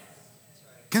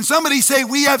 Can somebody say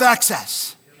we have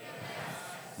access?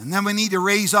 And then we need to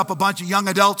raise up a bunch of young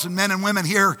adults and men and women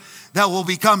here that will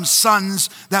become sons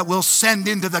that we'll send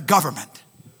into the government.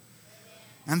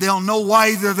 And they'll know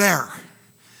why they're there.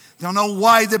 They'll know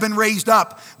why they've been raised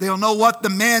up. They'll know what the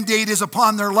mandate is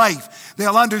upon their life.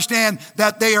 They'll understand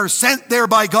that they are sent there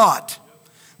by God.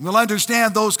 We'll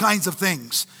understand those kinds of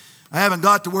things. I haven't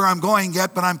got to where I'm going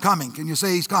yet, but I'm coming. Can you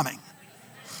say he's coming?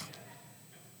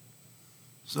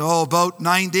 So about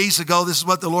 9 days ago, this is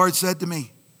what the Lord said to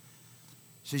me.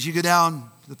 He says, you go down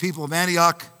to the people of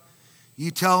Antioch, you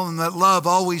tell them that love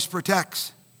always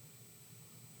protects.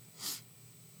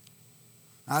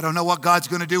 I don't know what God's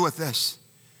going to do with this,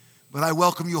 but I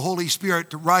welcome you, Holy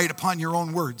Spirit, to ride upon your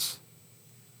own words.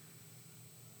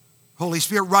 Holy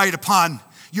Spirit, ride upon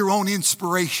your own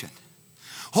inspiration.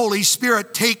 Holy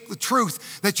Spirit, take the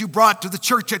truth that you brought to the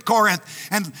church at Corinth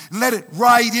and let it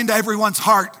ride into everyone's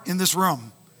heart in this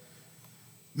room.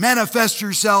 Manifest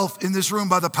yourself in this room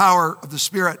by the power of the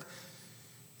Spirit.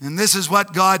 And this is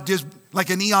what God did, like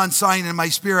a neon sign in my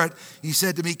spirit. He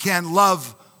said to me, Ken,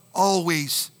 love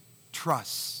always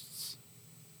trusts.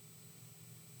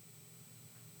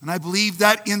 And I believe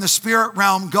that in the spirit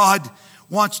realm, God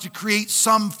wants to create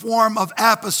some form of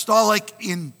apostolic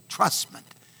entrustment.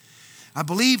 I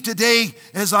believe today,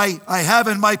 as I have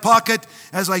in my pocket,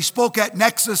 as I spoke at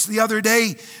Nexus the other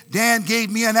day, Dan gave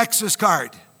me a Nexus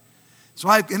card. So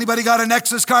anybody got a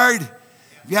Nexus card?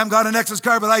 If you haven't got a Nexus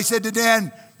card, but I said to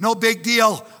Dan, no big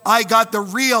deal. I got the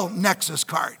real Nexus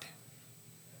card.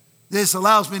 This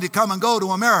allows me to come and go to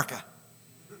America.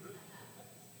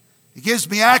 It gives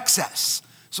me access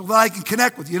so that I can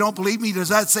connect with you. You don't believe me? Does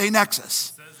that say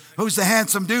Nexus? Who's the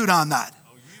handsome dude on that?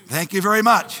 Thank you very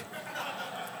much.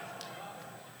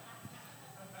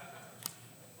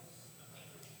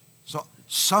 So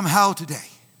somehow today,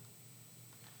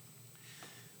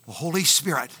 the Holy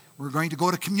Spirit, we're going to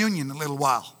go to communion in a little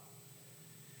while.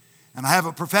 And I have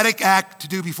a prophetic act to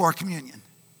do before communion.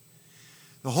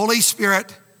 The Holy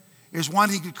Spirit is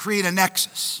wanting to create a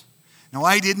nexus. Now,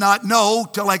 I did not know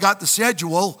till I got the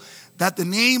schedule that the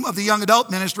name of the young adult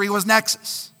ministry was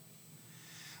Nexus.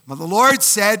 But the Lord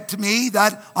said to me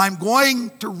that I'm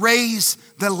going to raise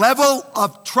the level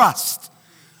of trust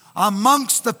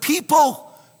amongst the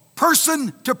people,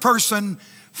 person to person,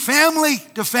 family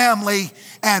to family,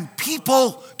 and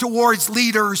people towards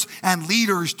leaders and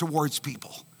leaders towards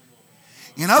people.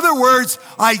 In other words,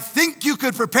 I think you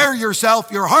could prepare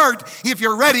yourself, your heart, if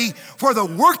you're ready for the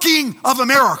working of a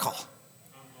miracle.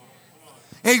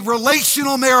 A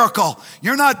relational miracle.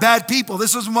 You're not bad people.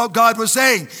 This isn't what God was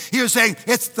saying. He was saying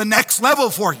it's the next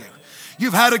level for you.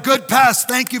 You've had a good past.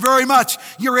 Thank you very much.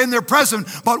 You're in their present.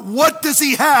 But what does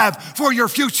he have for your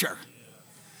future?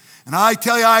 And I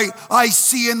tell you, I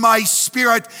see in my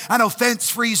spirit an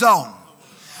offense-free zone.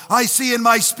 I see in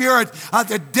my spirit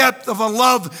the depth of a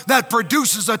love that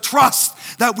produces a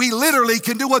trust that we literally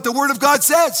can do what the Word of God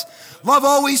says. Love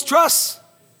always trusts.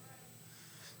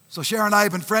 So Sharon and I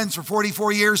have been friends for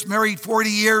 44 years, married 40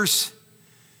 years.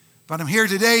 But I'm here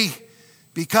today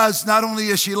because not only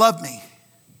does she love me,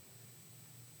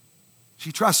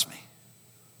 she trusts me.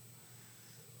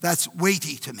 That's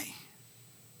weighty to me.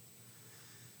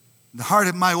 The heart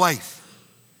of my wife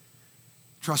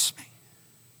trusts me.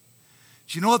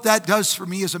 Do you know what that does for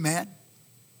me as a man?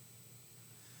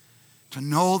 To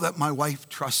know that my wife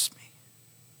trusts me.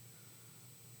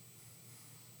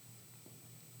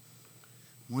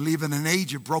 We live in an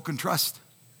age of broken trust.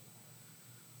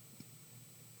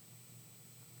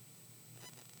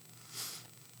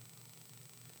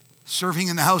 Serving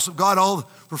in the house of God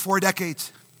for 4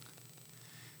 decades.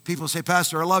 People say,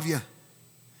 Pastor, I love you.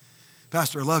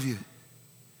 Pastor, I love you.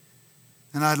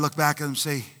 And I'd look back at them and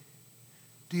say,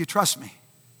 do you trust me?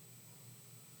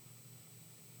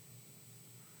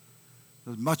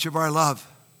 Much of our love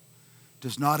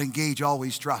does not engage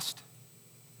always trust.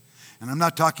 And I'm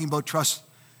not talking about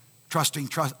trusting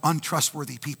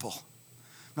untrustworthy people.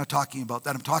 I'm not talking about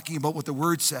that. I'm talking about what the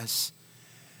Word says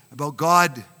about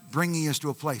God bringing us to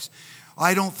a place.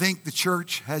 I don't think the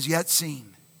church has yet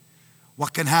seen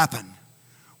what can happen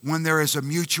when there is a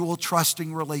mutual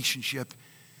trusting relationship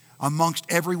amongst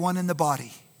everyone in the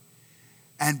body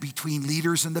and between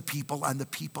leaders and the people and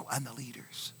the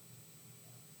leaders.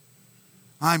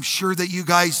 I'm sure that you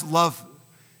guys love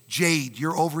Jade,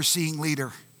 your overseeing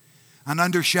leader, an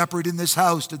under shepherd in this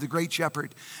house to the great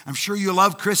shepherd. I'm sure you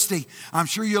love Christy. I'm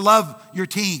sure you love your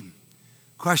team.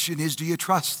 Question is, do you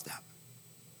trust them?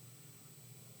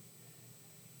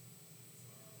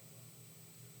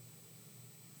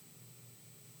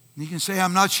 You can say,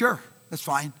 I'm not sure. That's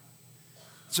fine.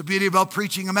 It's the beauty about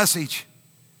preaching a message.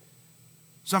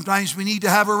 Sometimes we need to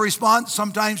have a response.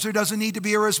 Sometimes there doesn't need to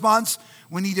be a response.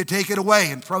 We need to take it away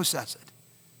and process it.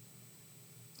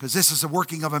 Because this is a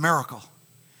working of a miracle.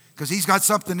 Because he's got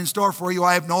something in store for you.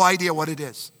 I have no idea what it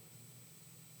is.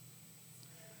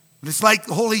 But it's like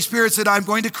the Holy Spirit said, I'm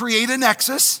going to create a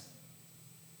nexus.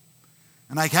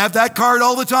 And I have that card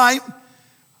all the time.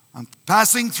 I'm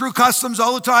passing through customs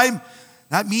all the time.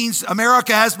 That means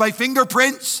America has my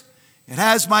fingerprints. It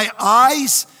has my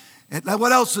eyes.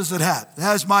 What else does it have? It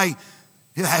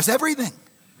has everything.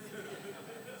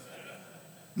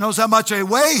 It knows how much I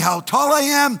weigh, how tall I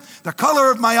am, the color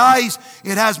of my eyes.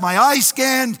 It has my eye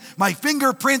scanned, my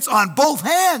fingerprints on both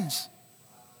hands.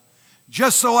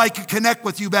 Just so I could connect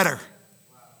with you better.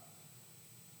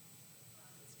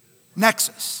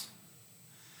 Nexus.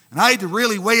 And I had to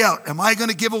really weigh out, am I going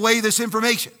to give away this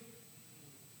information?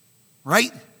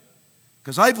 Right?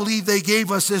 Because I believe they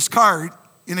gave us this card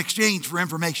in exchange for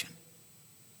information.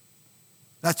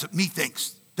 That's what me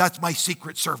thinks. That's my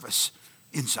Secret Service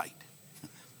insight.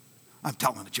 I'm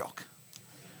telling a joke.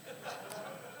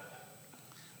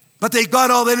 But they got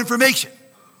all that information.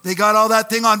 They got all that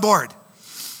thing on board.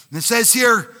 And it says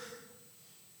here,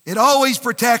 it always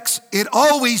protects, it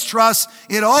always trusts,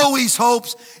 it always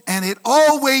hopes, and it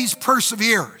always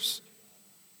perseveres.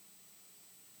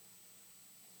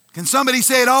 Can somebody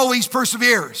say it always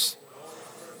perseveres?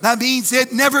 That means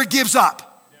it never gives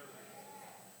up.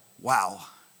 Wow.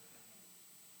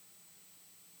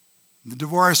 The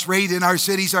divorce rate in our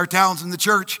cities, our towns, and the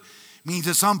church means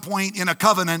at some point in a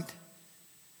covenant,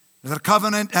 that a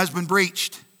covenant has been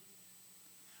breached.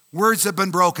 Words have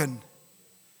been broken.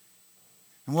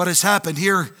 And what has happened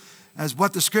here, as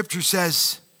what the scripture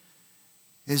says,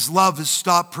 is love has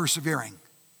stopped persevering.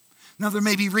 Now there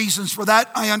may be reasons for that.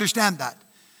 I understand that.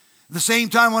 At the same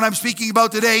time, what I'm speaking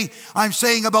about today, I'm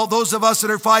saying about those of us that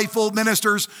are fivefold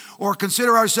ministers or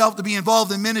consider ourselves to be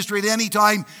involved in ministry at any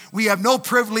time, we have no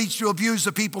privilege to abuse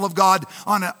the people of God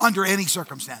under any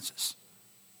circumstances.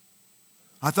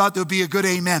 I thought there would be a good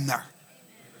amen there.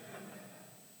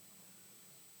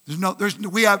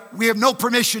 We have no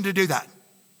permission to do that.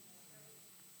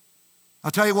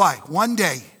 I'll tell you why. One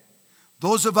day,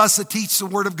 those of us that teach the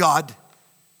Word of God,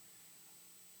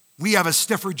 we have a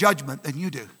stiffer judgment than you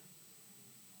do.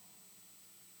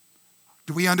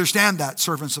 Do we understand that,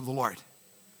 servants of the Lord?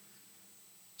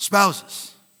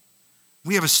 Spouses,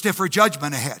 we have a stiffer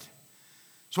judgment ahead.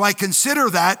 So I consider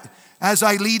that as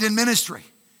I lead in ministry.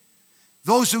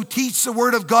 Those who teach the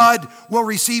Word of God will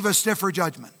receive a stiffer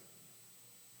judgment.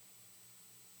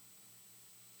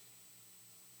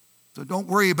 So don't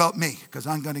worry about me, because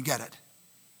I'm going to get it.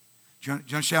 Do you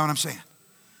understand what I'm saying?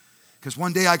 Because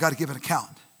one day I got to give an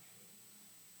account.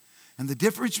 And the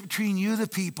difference between you, the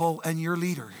people, and your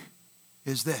leader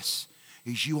is this,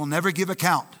 is you will never give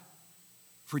account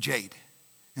for Jade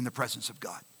in the presence of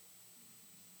God.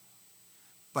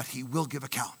 But he will give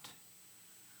account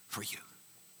for you.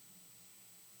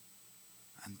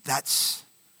 And that's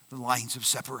the lines of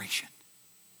separation.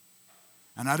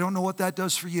 And I don't know what that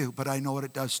does for you, but I know what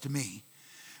it does to me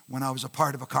when I was a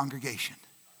part of a congregation.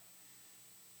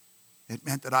 It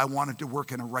meant that I wanted to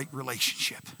work in a right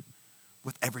relationship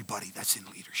with everybody that's in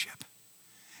leadership.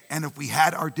 And if we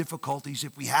had our difficulties,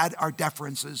 if we had our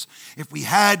differences, if we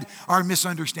had our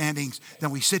misunderstandings,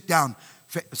 then we sit down.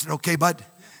 Is it okay, bud?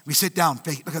 We sit down.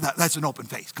 Look at that. That's an open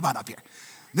face. Come on up here.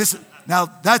 Now,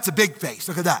 that's a big face.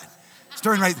 Look at that.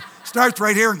 Starts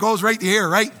right here and goes right to here,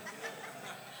 right?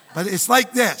 But it's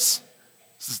like this.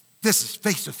 This is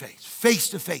face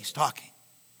to face talking.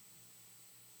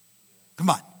 Come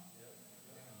on.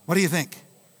 What do you think?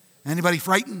 Anybody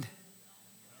frightened?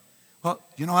 Well,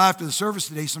 after the service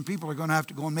today, some people are going to have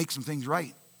to go and make some things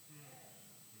right.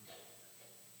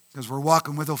 Because we're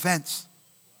walking with offense.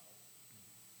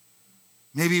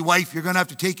 Maybe, wife, you're going to have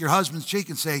to take your husband's cheek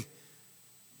and say,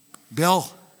 Bill,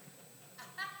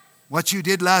 what you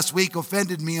did last week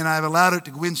offended me, and I've allowed it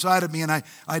to go inside of me, and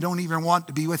I don't even want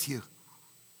to be with you.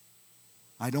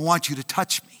 I don't want you to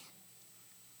touch me.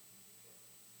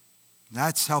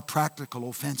 That's how practical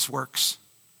offense works.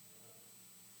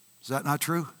 Is that not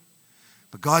true?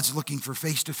 But God's looking for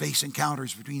face-to-face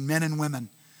encounters between men and women.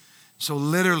 So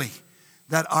literally,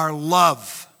 that our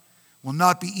love will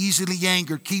not be easily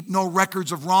angered, keep no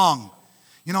records of wrong.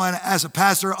 And as a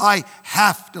pastor, I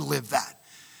have to live that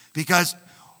because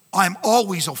I'm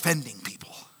always offending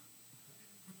people.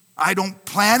 I don't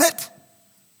plan it.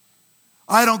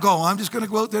 I don't go, I'm just going to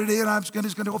go out there today and I'm just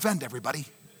going to offend everybody.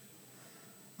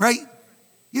 Right?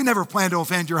 You never plan to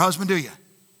offend your husband, do you?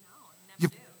 No,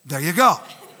 never do. There you go.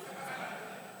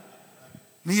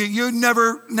 You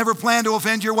never plan to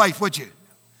offend your wife, would you?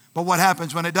 But what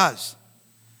happens when it does?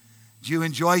 Do you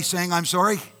enjoy saying, I'm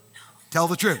sorry? Tell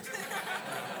the truth.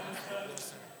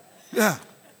 Yeah.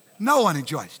 No one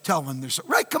enjoys telling them they're sorry.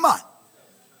 Right, come on.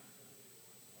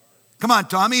 Come on,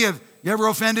 Tommy, have you ever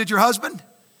offended your husband?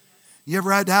 You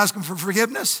ever had to ask him for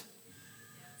forgiveness?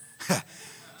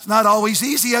 It's not always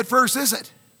easy at first, is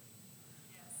it?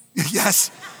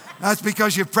 Yes. That's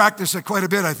because you've practiced it quite a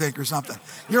bit, I think, or something.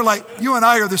 You and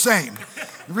I are the same.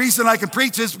 The reason I can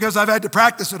preach this is because I've had to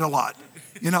practice it a lot.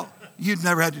 You've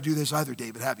never had to do this either,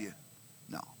 David, have you?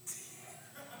 No.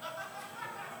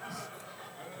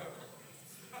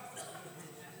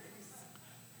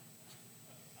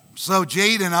 So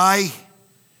Jade and I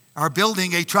are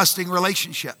building a trusting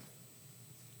relationship.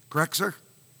 Correct, sir?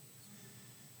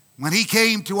 When he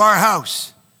came to our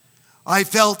house, I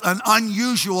felt an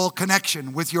unusual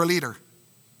connection with your leader.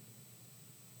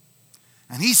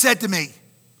 And he said to me,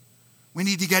 we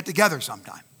need to get together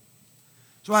sometime.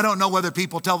 So I don't know whether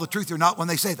people tell the truth or not when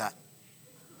they say that.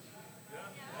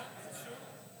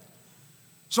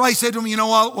 So I said to him,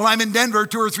 well, I'm in Denver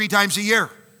 2 or 3 times a year.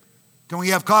 Can we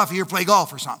have coffee or play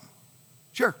golf or something?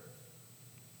 Sure.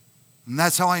 And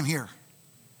that's how I'm here.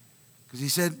 Because he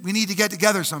said, we need to get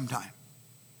together sometime.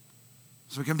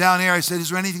 So we come down here, I said, is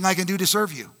there anything I can do to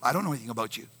serve you? I don't know anything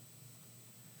about you.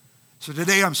 So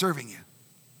today I'm serving you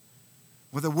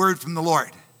with a word from the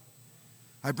Lord.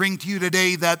 I bring to you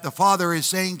today that the Father is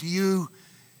saying to you,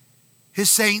 his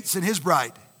saints and his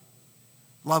bride,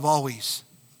 love always,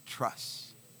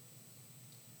 trust.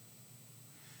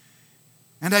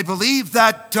 And I believe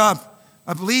that,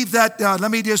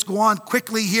 let me just go on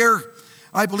quickly here.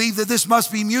 I believe that this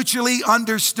must be mutually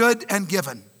understood and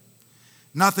given.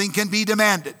 Nothing can be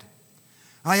demanded.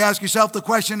 I ask yourself the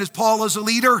question, as Paul as a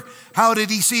leader, how did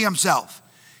he see himself?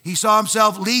 He saw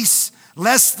himself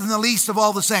less than the least of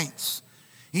all the saints.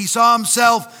 He saw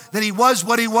himself that he was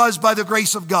what he was by the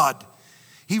grace of God.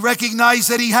 He recognized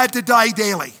that he had to die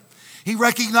daily. He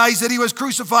recognized that he was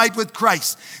crucified with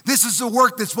Christ. This is the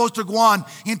work that's supposed to go on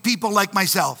in people like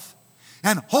myself.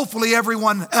 And hopefully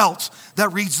everyone else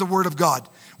that reads the Word of God.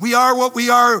 We are what we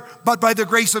are, but by the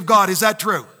grace of God. Is that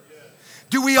true?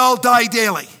 Do we all die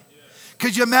daily?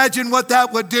 Could you imagine what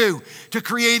that would do to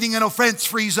creating an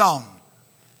offense-free zone?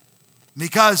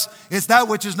 Because it's that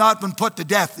which has not been put to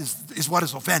death is what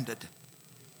is offended.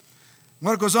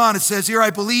 When it goes on, it says here,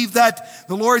 I believe that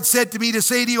the Lord said to me to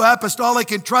say to you, apostolic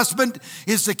entrustment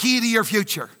is the key to your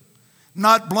future.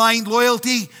 Not blind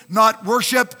loyalty, not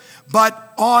worship,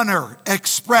 but honor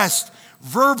expressed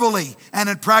verbally and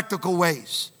in practical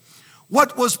ways.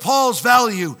 What was Paul's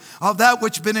value of that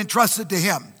which had been entrusted to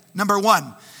him? Number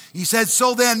one, he said,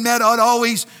 so then men ought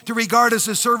always to regard us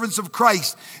as servants of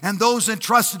Christ and those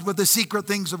entrusted with the secret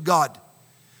things of God.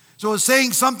 So it's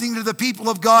saying something to the people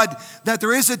of God that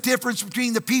there is a difference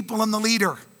between the people and the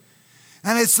leader.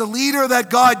 And it's the leader that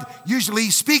God usually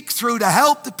speaks through to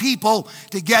help the people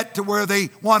to get to where they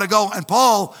want to go. And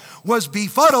Paul was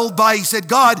befuddled by, he said,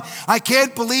 God, I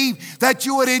can't believe that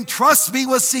you would entrust me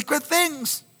with secret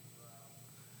things.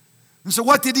 And so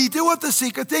what did he do with the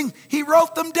secret thing? He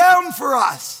wrote them down for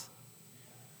us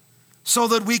so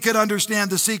that we could understand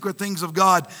the secret things of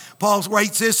God. Paul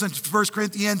writes this in 1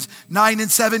 Corinthians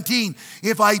 9:17.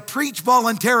 If I preach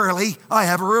voluntarily, I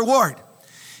have a reward.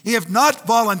 If not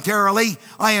voluntarily,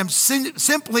 I am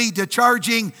simply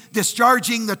discharging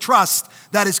the trust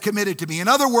that is committed to me. In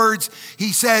other words,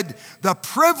 he said, the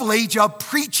privilege of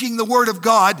preaching the word of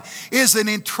God is an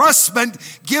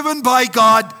entrustment given by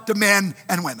God to men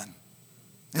and women.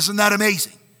 Isn't that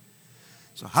amazing?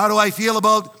 So how do I feel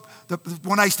about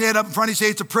when I stand up in front and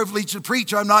say it's a privilege to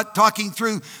preach? I'm not talking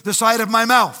through the side of my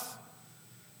mouth.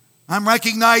 I'm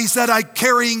recognized that I'm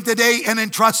carrying today an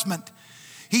entrustment.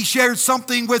 He shared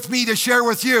something with me to share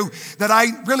with you that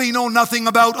I really know nothing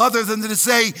about other than to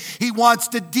say he wants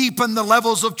to deepen the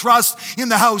levels of trust in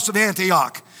the house of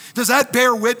Antioch. Does that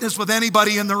bear witness with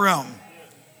anybody in the room?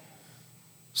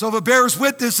 So if it bears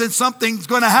witness, then something's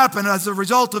going to happen as a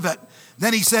result of it.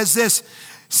 Then he says this,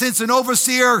 since an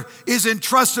overseer is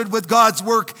entrusted with God's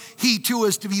work, he too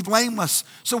is to be blameless.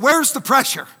 So where's the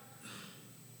pressure?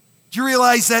 Do you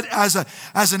realize that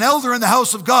as an elder in the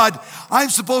house of God, I'm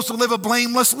supposed to live a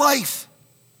blameless life?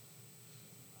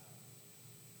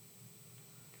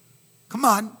 Come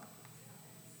on.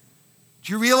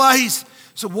 Do you realize?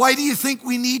 So why do you think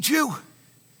we need you?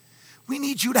 We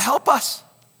need you to help us.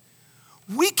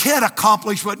 We can't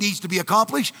accomplish what needs to be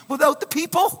accomplished without the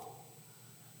people.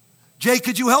 Jay,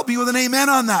 could you help me with an amen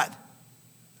on that?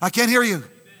 I can't hear you.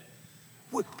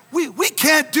 We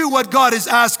can't do what God has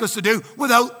asked us to do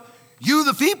without you,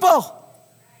 the people.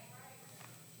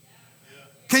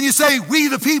 Can you say, we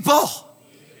the people?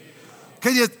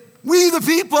 Can you, we the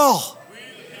people?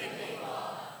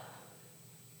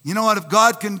 You know what? If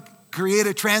God can create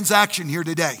a transaction here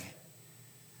today,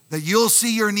 that you'll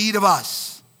see your need of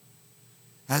us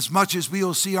as much as we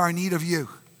will see our need of you,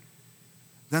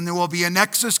 then there will be a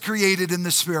nexus created in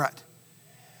the Spirit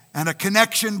and a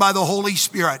connection by the Holy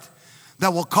Spirit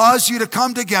that will cause you to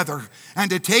come together and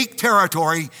to take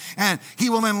territory, and he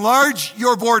will enlarge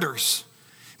your borders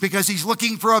because he's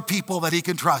looking for a people that he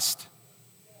can trust.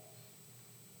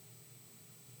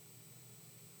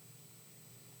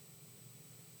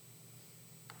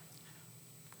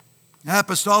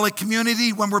 Apostolic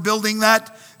community, when we're building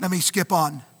that, let me skip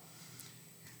on.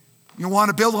 You want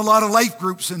to build a lot of life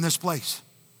groups in this place.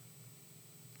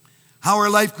 How are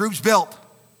life groups built?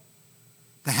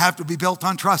 They have to be built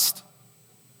on trust.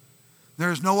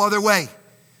 There's no other way.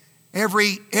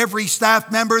 Every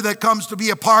staff member that comes to be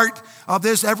a part of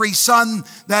this, every son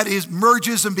that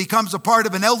merges and becomes a part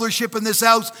of an eldership in this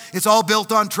house, it's all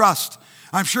built on trust.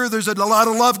 I'm sure there's a lot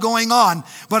of love going on,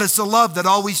 but it's the love that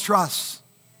always trusts.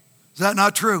 Is that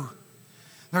not true?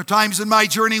 There are times in my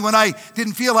journey when I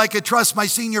didn't feel I could trust my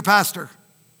senior pastor.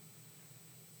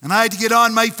 And I had to get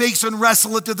on my face and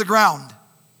wrestle it to the ground.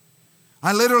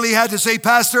 I literally had to say,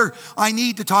 Pastor, I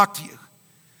need to talk to you.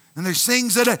 And there's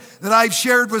things that I've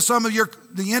shared with some of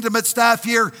the intimate staff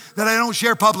here that I don't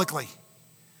share publicly.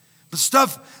 But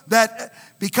stuff that,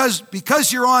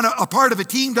 because you're on a part of a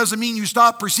team doesn't mean you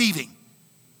stop perceiving.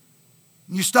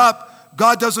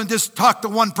 God doesn't just talk to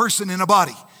one person in a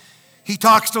body. He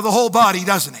talks to the whole body,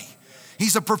 doesn't he?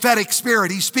 He's a prophetic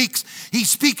spirit. He speaks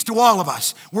to all of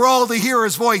us. We're all to hear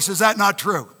his voice. Is that not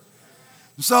true?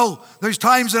 So there's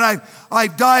times that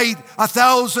I've died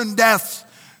 1,000 deaths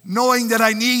knowing that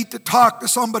I need to talk to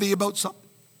somebody about something.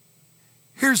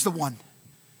 Here's the one.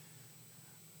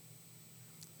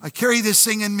 I carry this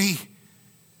thing in me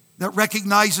that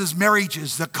recognizes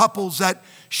marriages, the couples that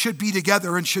should be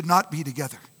together and should not be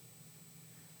together.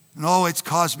 And it's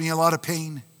caused me a lot of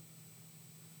pain.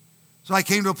 So I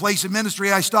came to a place in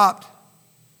ministry, I stopped.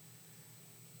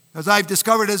 As I've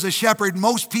discovered as a shepherd,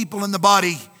 most people in the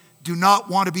body do not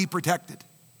want to be protected.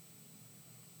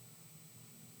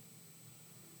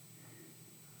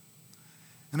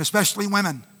 And especially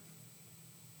women.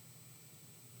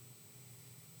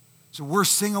 It's the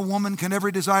worst thing a woman can ever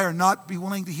desire, not be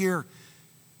willing to hear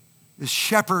The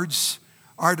shepherds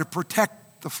are to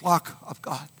protect the flock of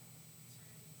God.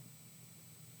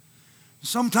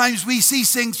 Sometimes we see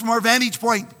things from our vantage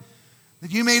point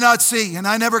that you may not see. And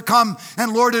I never come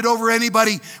and lord it over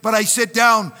anybody, but I sit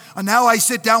down. And now I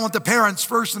sit down with the parents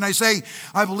first and I say,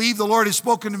 I believe the Lord has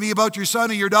spoken to me about your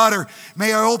son or your daughter.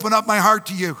 May I open up my heart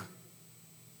to you.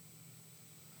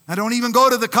 I don't even go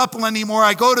to the couple anymore.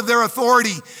 I go to their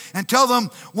authority and tell them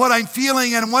what I'm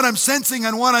feeling and what I'm sensing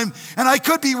and and I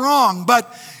could be wrong,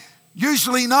 but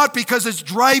usually not, because it's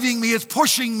driving me, it's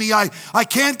pushing me. I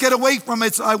can't get away from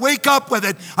it. I wake up with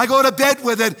it. I go to bed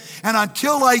with it. And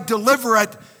until I deliver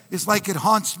it, it's like it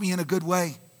haunts me in a good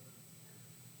way.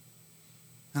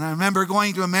 And I remember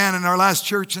going to a man in our last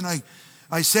church, and I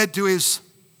said, can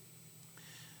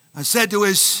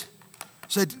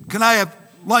I have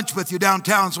lunch with you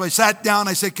downtown? So I sat down.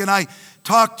 I said, can I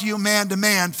talk to you man to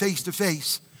man, face to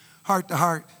face, heart to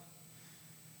heart?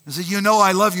 I said, you know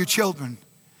I love your children.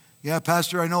 Yeah,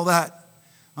 Pastor, I know that.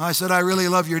 I said, I really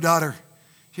love your daughter.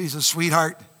 She's a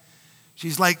sweetheart.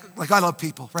 She's like I love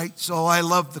people, right? So I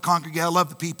love the congregation. I love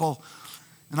the people.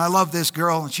 And I love this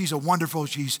girl, and she's a wonderful,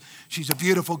 she's a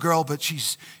beautiful girl, but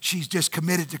she's just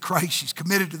committed to Christ. She's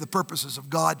committed to the purposes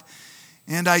of God.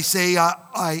 And I say,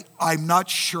 I'm not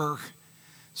sure.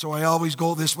 So I always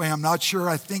go this way. I'm not sure.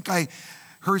 I think I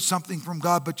heard something from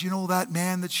God. But you know that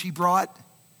man that she brought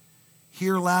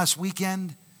here last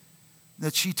weekend,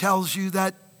 that she tells you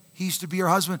that he's to be her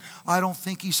husband? I don't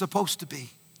think he's supposed to be.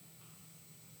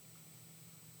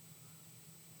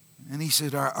 And he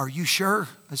said, are you sure?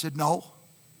 I said, no.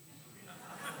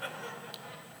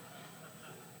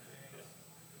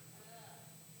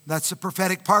 That's the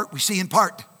prophetic part. We see in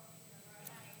part.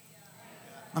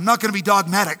 I'm not going to be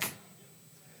dogmatic.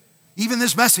 Even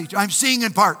this message, I'm seeing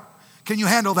in part. Can you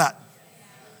handle that?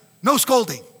 No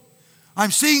scolding.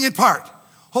 I'm seeing in part.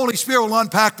 Holy Spirit will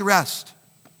unpack the rest.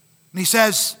 And he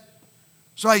says,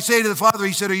 so I say to the father,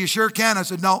 he said, are you sure, Ken? I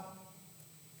said, no,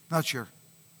 not sure.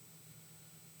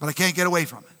 But I can't get away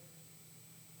from it.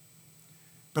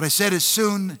 But I said, as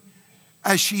soon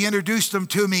as she introduced him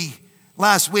to me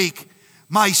last week,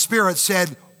 my spirit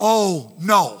said, oh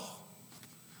no.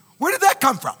 Where did that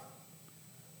come from?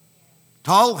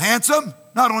 Tall, handsome.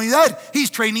 Not only that, he's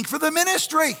training for the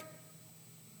ministry.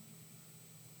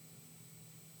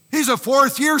 He's a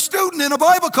fourth-year student in a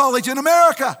Bible college in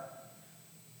America.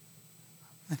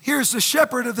 And here's the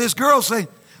shepherd of this girl saying,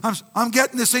 I'm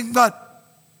getting this thing, but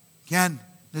Ken,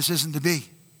 this isn't to be.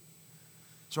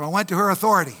 So I went to her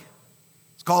authority.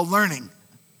 It's called learning.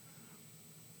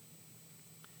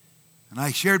 And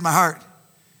I shared my heart.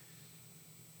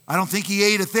 I don't think he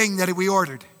ate a thing that we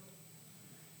ordered.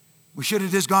 We should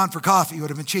have just gone for coffee. It would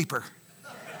have been cheaper.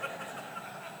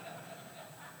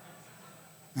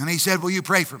 And he said, will you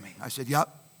pray for me? I said, yep.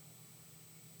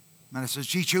 And I said,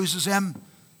 she chooses him,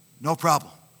 no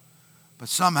problem. But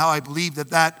somehow I believe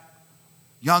that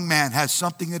young man has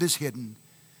something that is hidden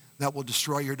that will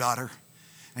destroy your daughter.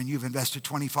 And you've invested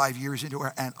 25 years into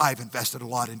her, and I've invested a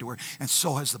lot into her, and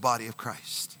so has the body of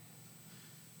Christ.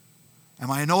 Am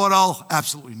I a know-it-all?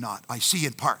 Absolutely not. I see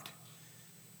in part.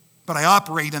 But I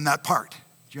operate in that part.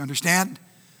 Do you understand?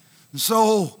 And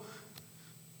so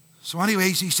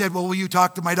anyways, he said, well, will you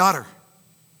talk to my daughter?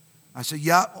 I said,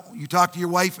 yeah, you talk to your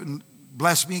wife and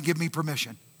bless me and give me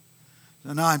permission.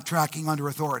 So now I'm tracking under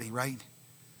authority, right?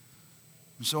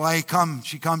 And so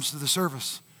she comes to the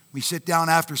service. We sit down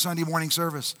after Sunday morning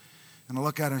service. And I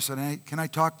look at her and said, hey, can I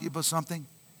talk to you about something?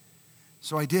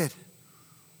 So I did.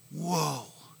 Whoa,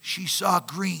 she saw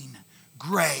green,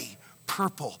 gray,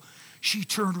 purple. She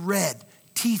turned red,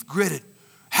 teeth gritted.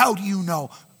 How do you know?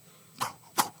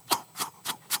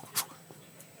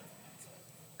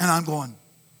 And I'm going,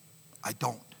 I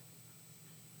don't.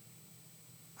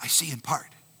 I see in part.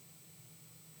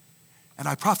 And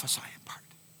I prophesy in part.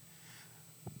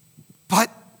 But,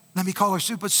 let me call her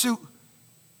Sue, but Sue,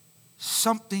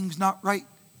 something's not right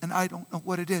and I don't know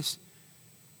what it is.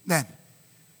 Then,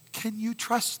 can you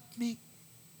trust me?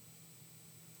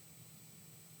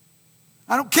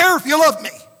 I don't care if you love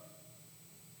me.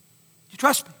 You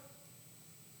trust me.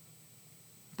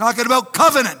 Talking about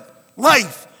covenant,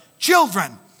 life,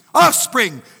 children,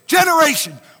 offspring,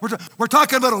 generation. We're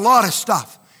talking about a lot of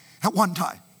stuff at one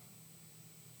time.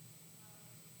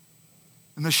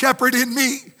 And the shepherd in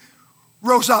me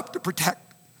rose up to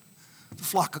protect the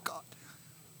flock of God.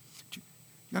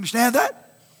 You understand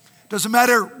that? Doesn't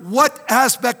matter what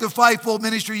aspect of fivefold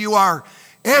ministry you are,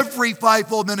 every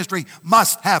fivefold ministry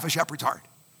must have a shepherd's heart.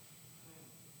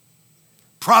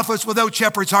 Prophets without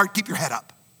shepherd's heart, keep your head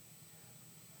up.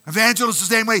 Evangelists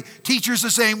the same way, teachers the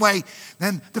same way,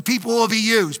 then the people will be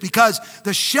used, because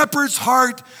the shepherd's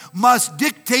heart must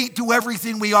dictate to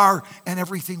everything we are and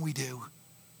everything we do.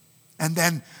 And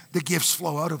then the gifts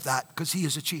flow out of that, because he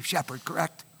is a chief shepherd,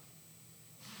 correct?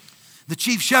 The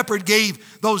chief shepherd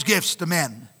gave those gifts to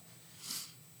men.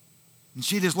 And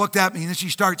she just looked at me and then she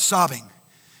starts sobbing.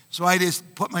 So I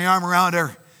just put my arm around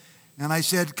her and I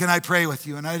said, can I pray with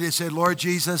you? And I just said, Lord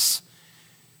Jesus,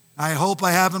 I hope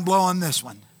I haven't blown this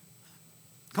one.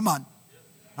 Come on.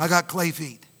 I got clay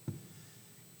feet.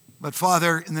 But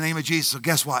Father, in the name of Jesus, so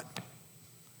guess what?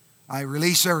 I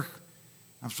release her.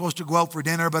 I'm supposed to go out for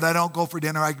dinner, but I don't go for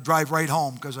dinner. I drive right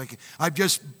home, because I've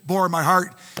just bore my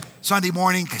heart Sunday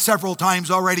morning several times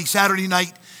already, Saturday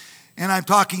night, and I'm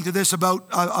talking to this about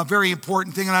a very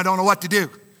important thing, and I don't know what to do.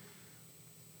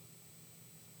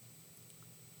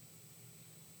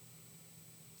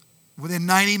 Within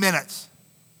 90 minutes,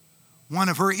 one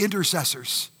of her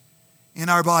intercessors in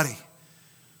our body,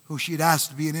 who she had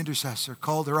asked to be an intercessor,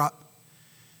 called her up.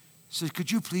 Said,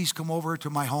 could you please come over to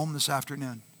my home this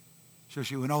afternoon? So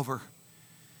she went over.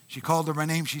 She called her by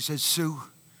name. She said, Sue,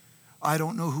 I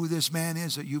don't know who this man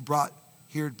is that you brought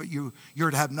here, but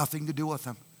you're to have nothing to do with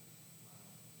him.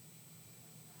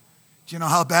 Do you know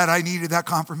how bad I needed that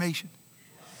confirmation?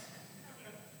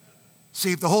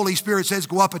 See, if the Holy Spirit says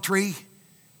go up a tree,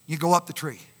 you go up the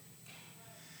tree.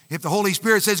 If the Holy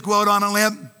Spirit says go out on a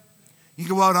limb, you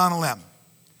go out on a limb.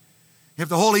 If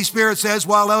the Holy Spirit says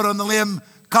while out on the limb,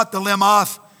 cut the limb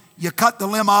off, you cut the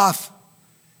limb off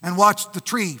and watch the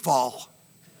tree fall.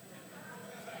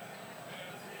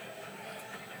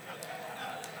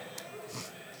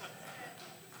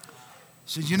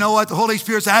 So you know what the Holy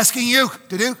Spirit's asking you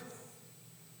to do?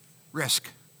 Risk.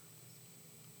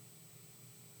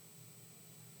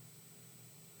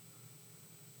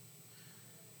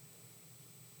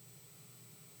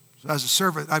 So as a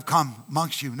servant, I've come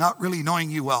amongst you, not really knowing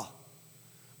you well,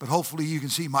 but hopefully you can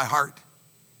see my heart.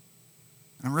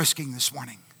 And I'm risking this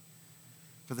morning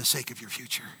for the sake of your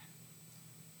future.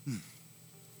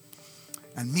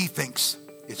 And methinks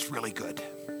it's really good.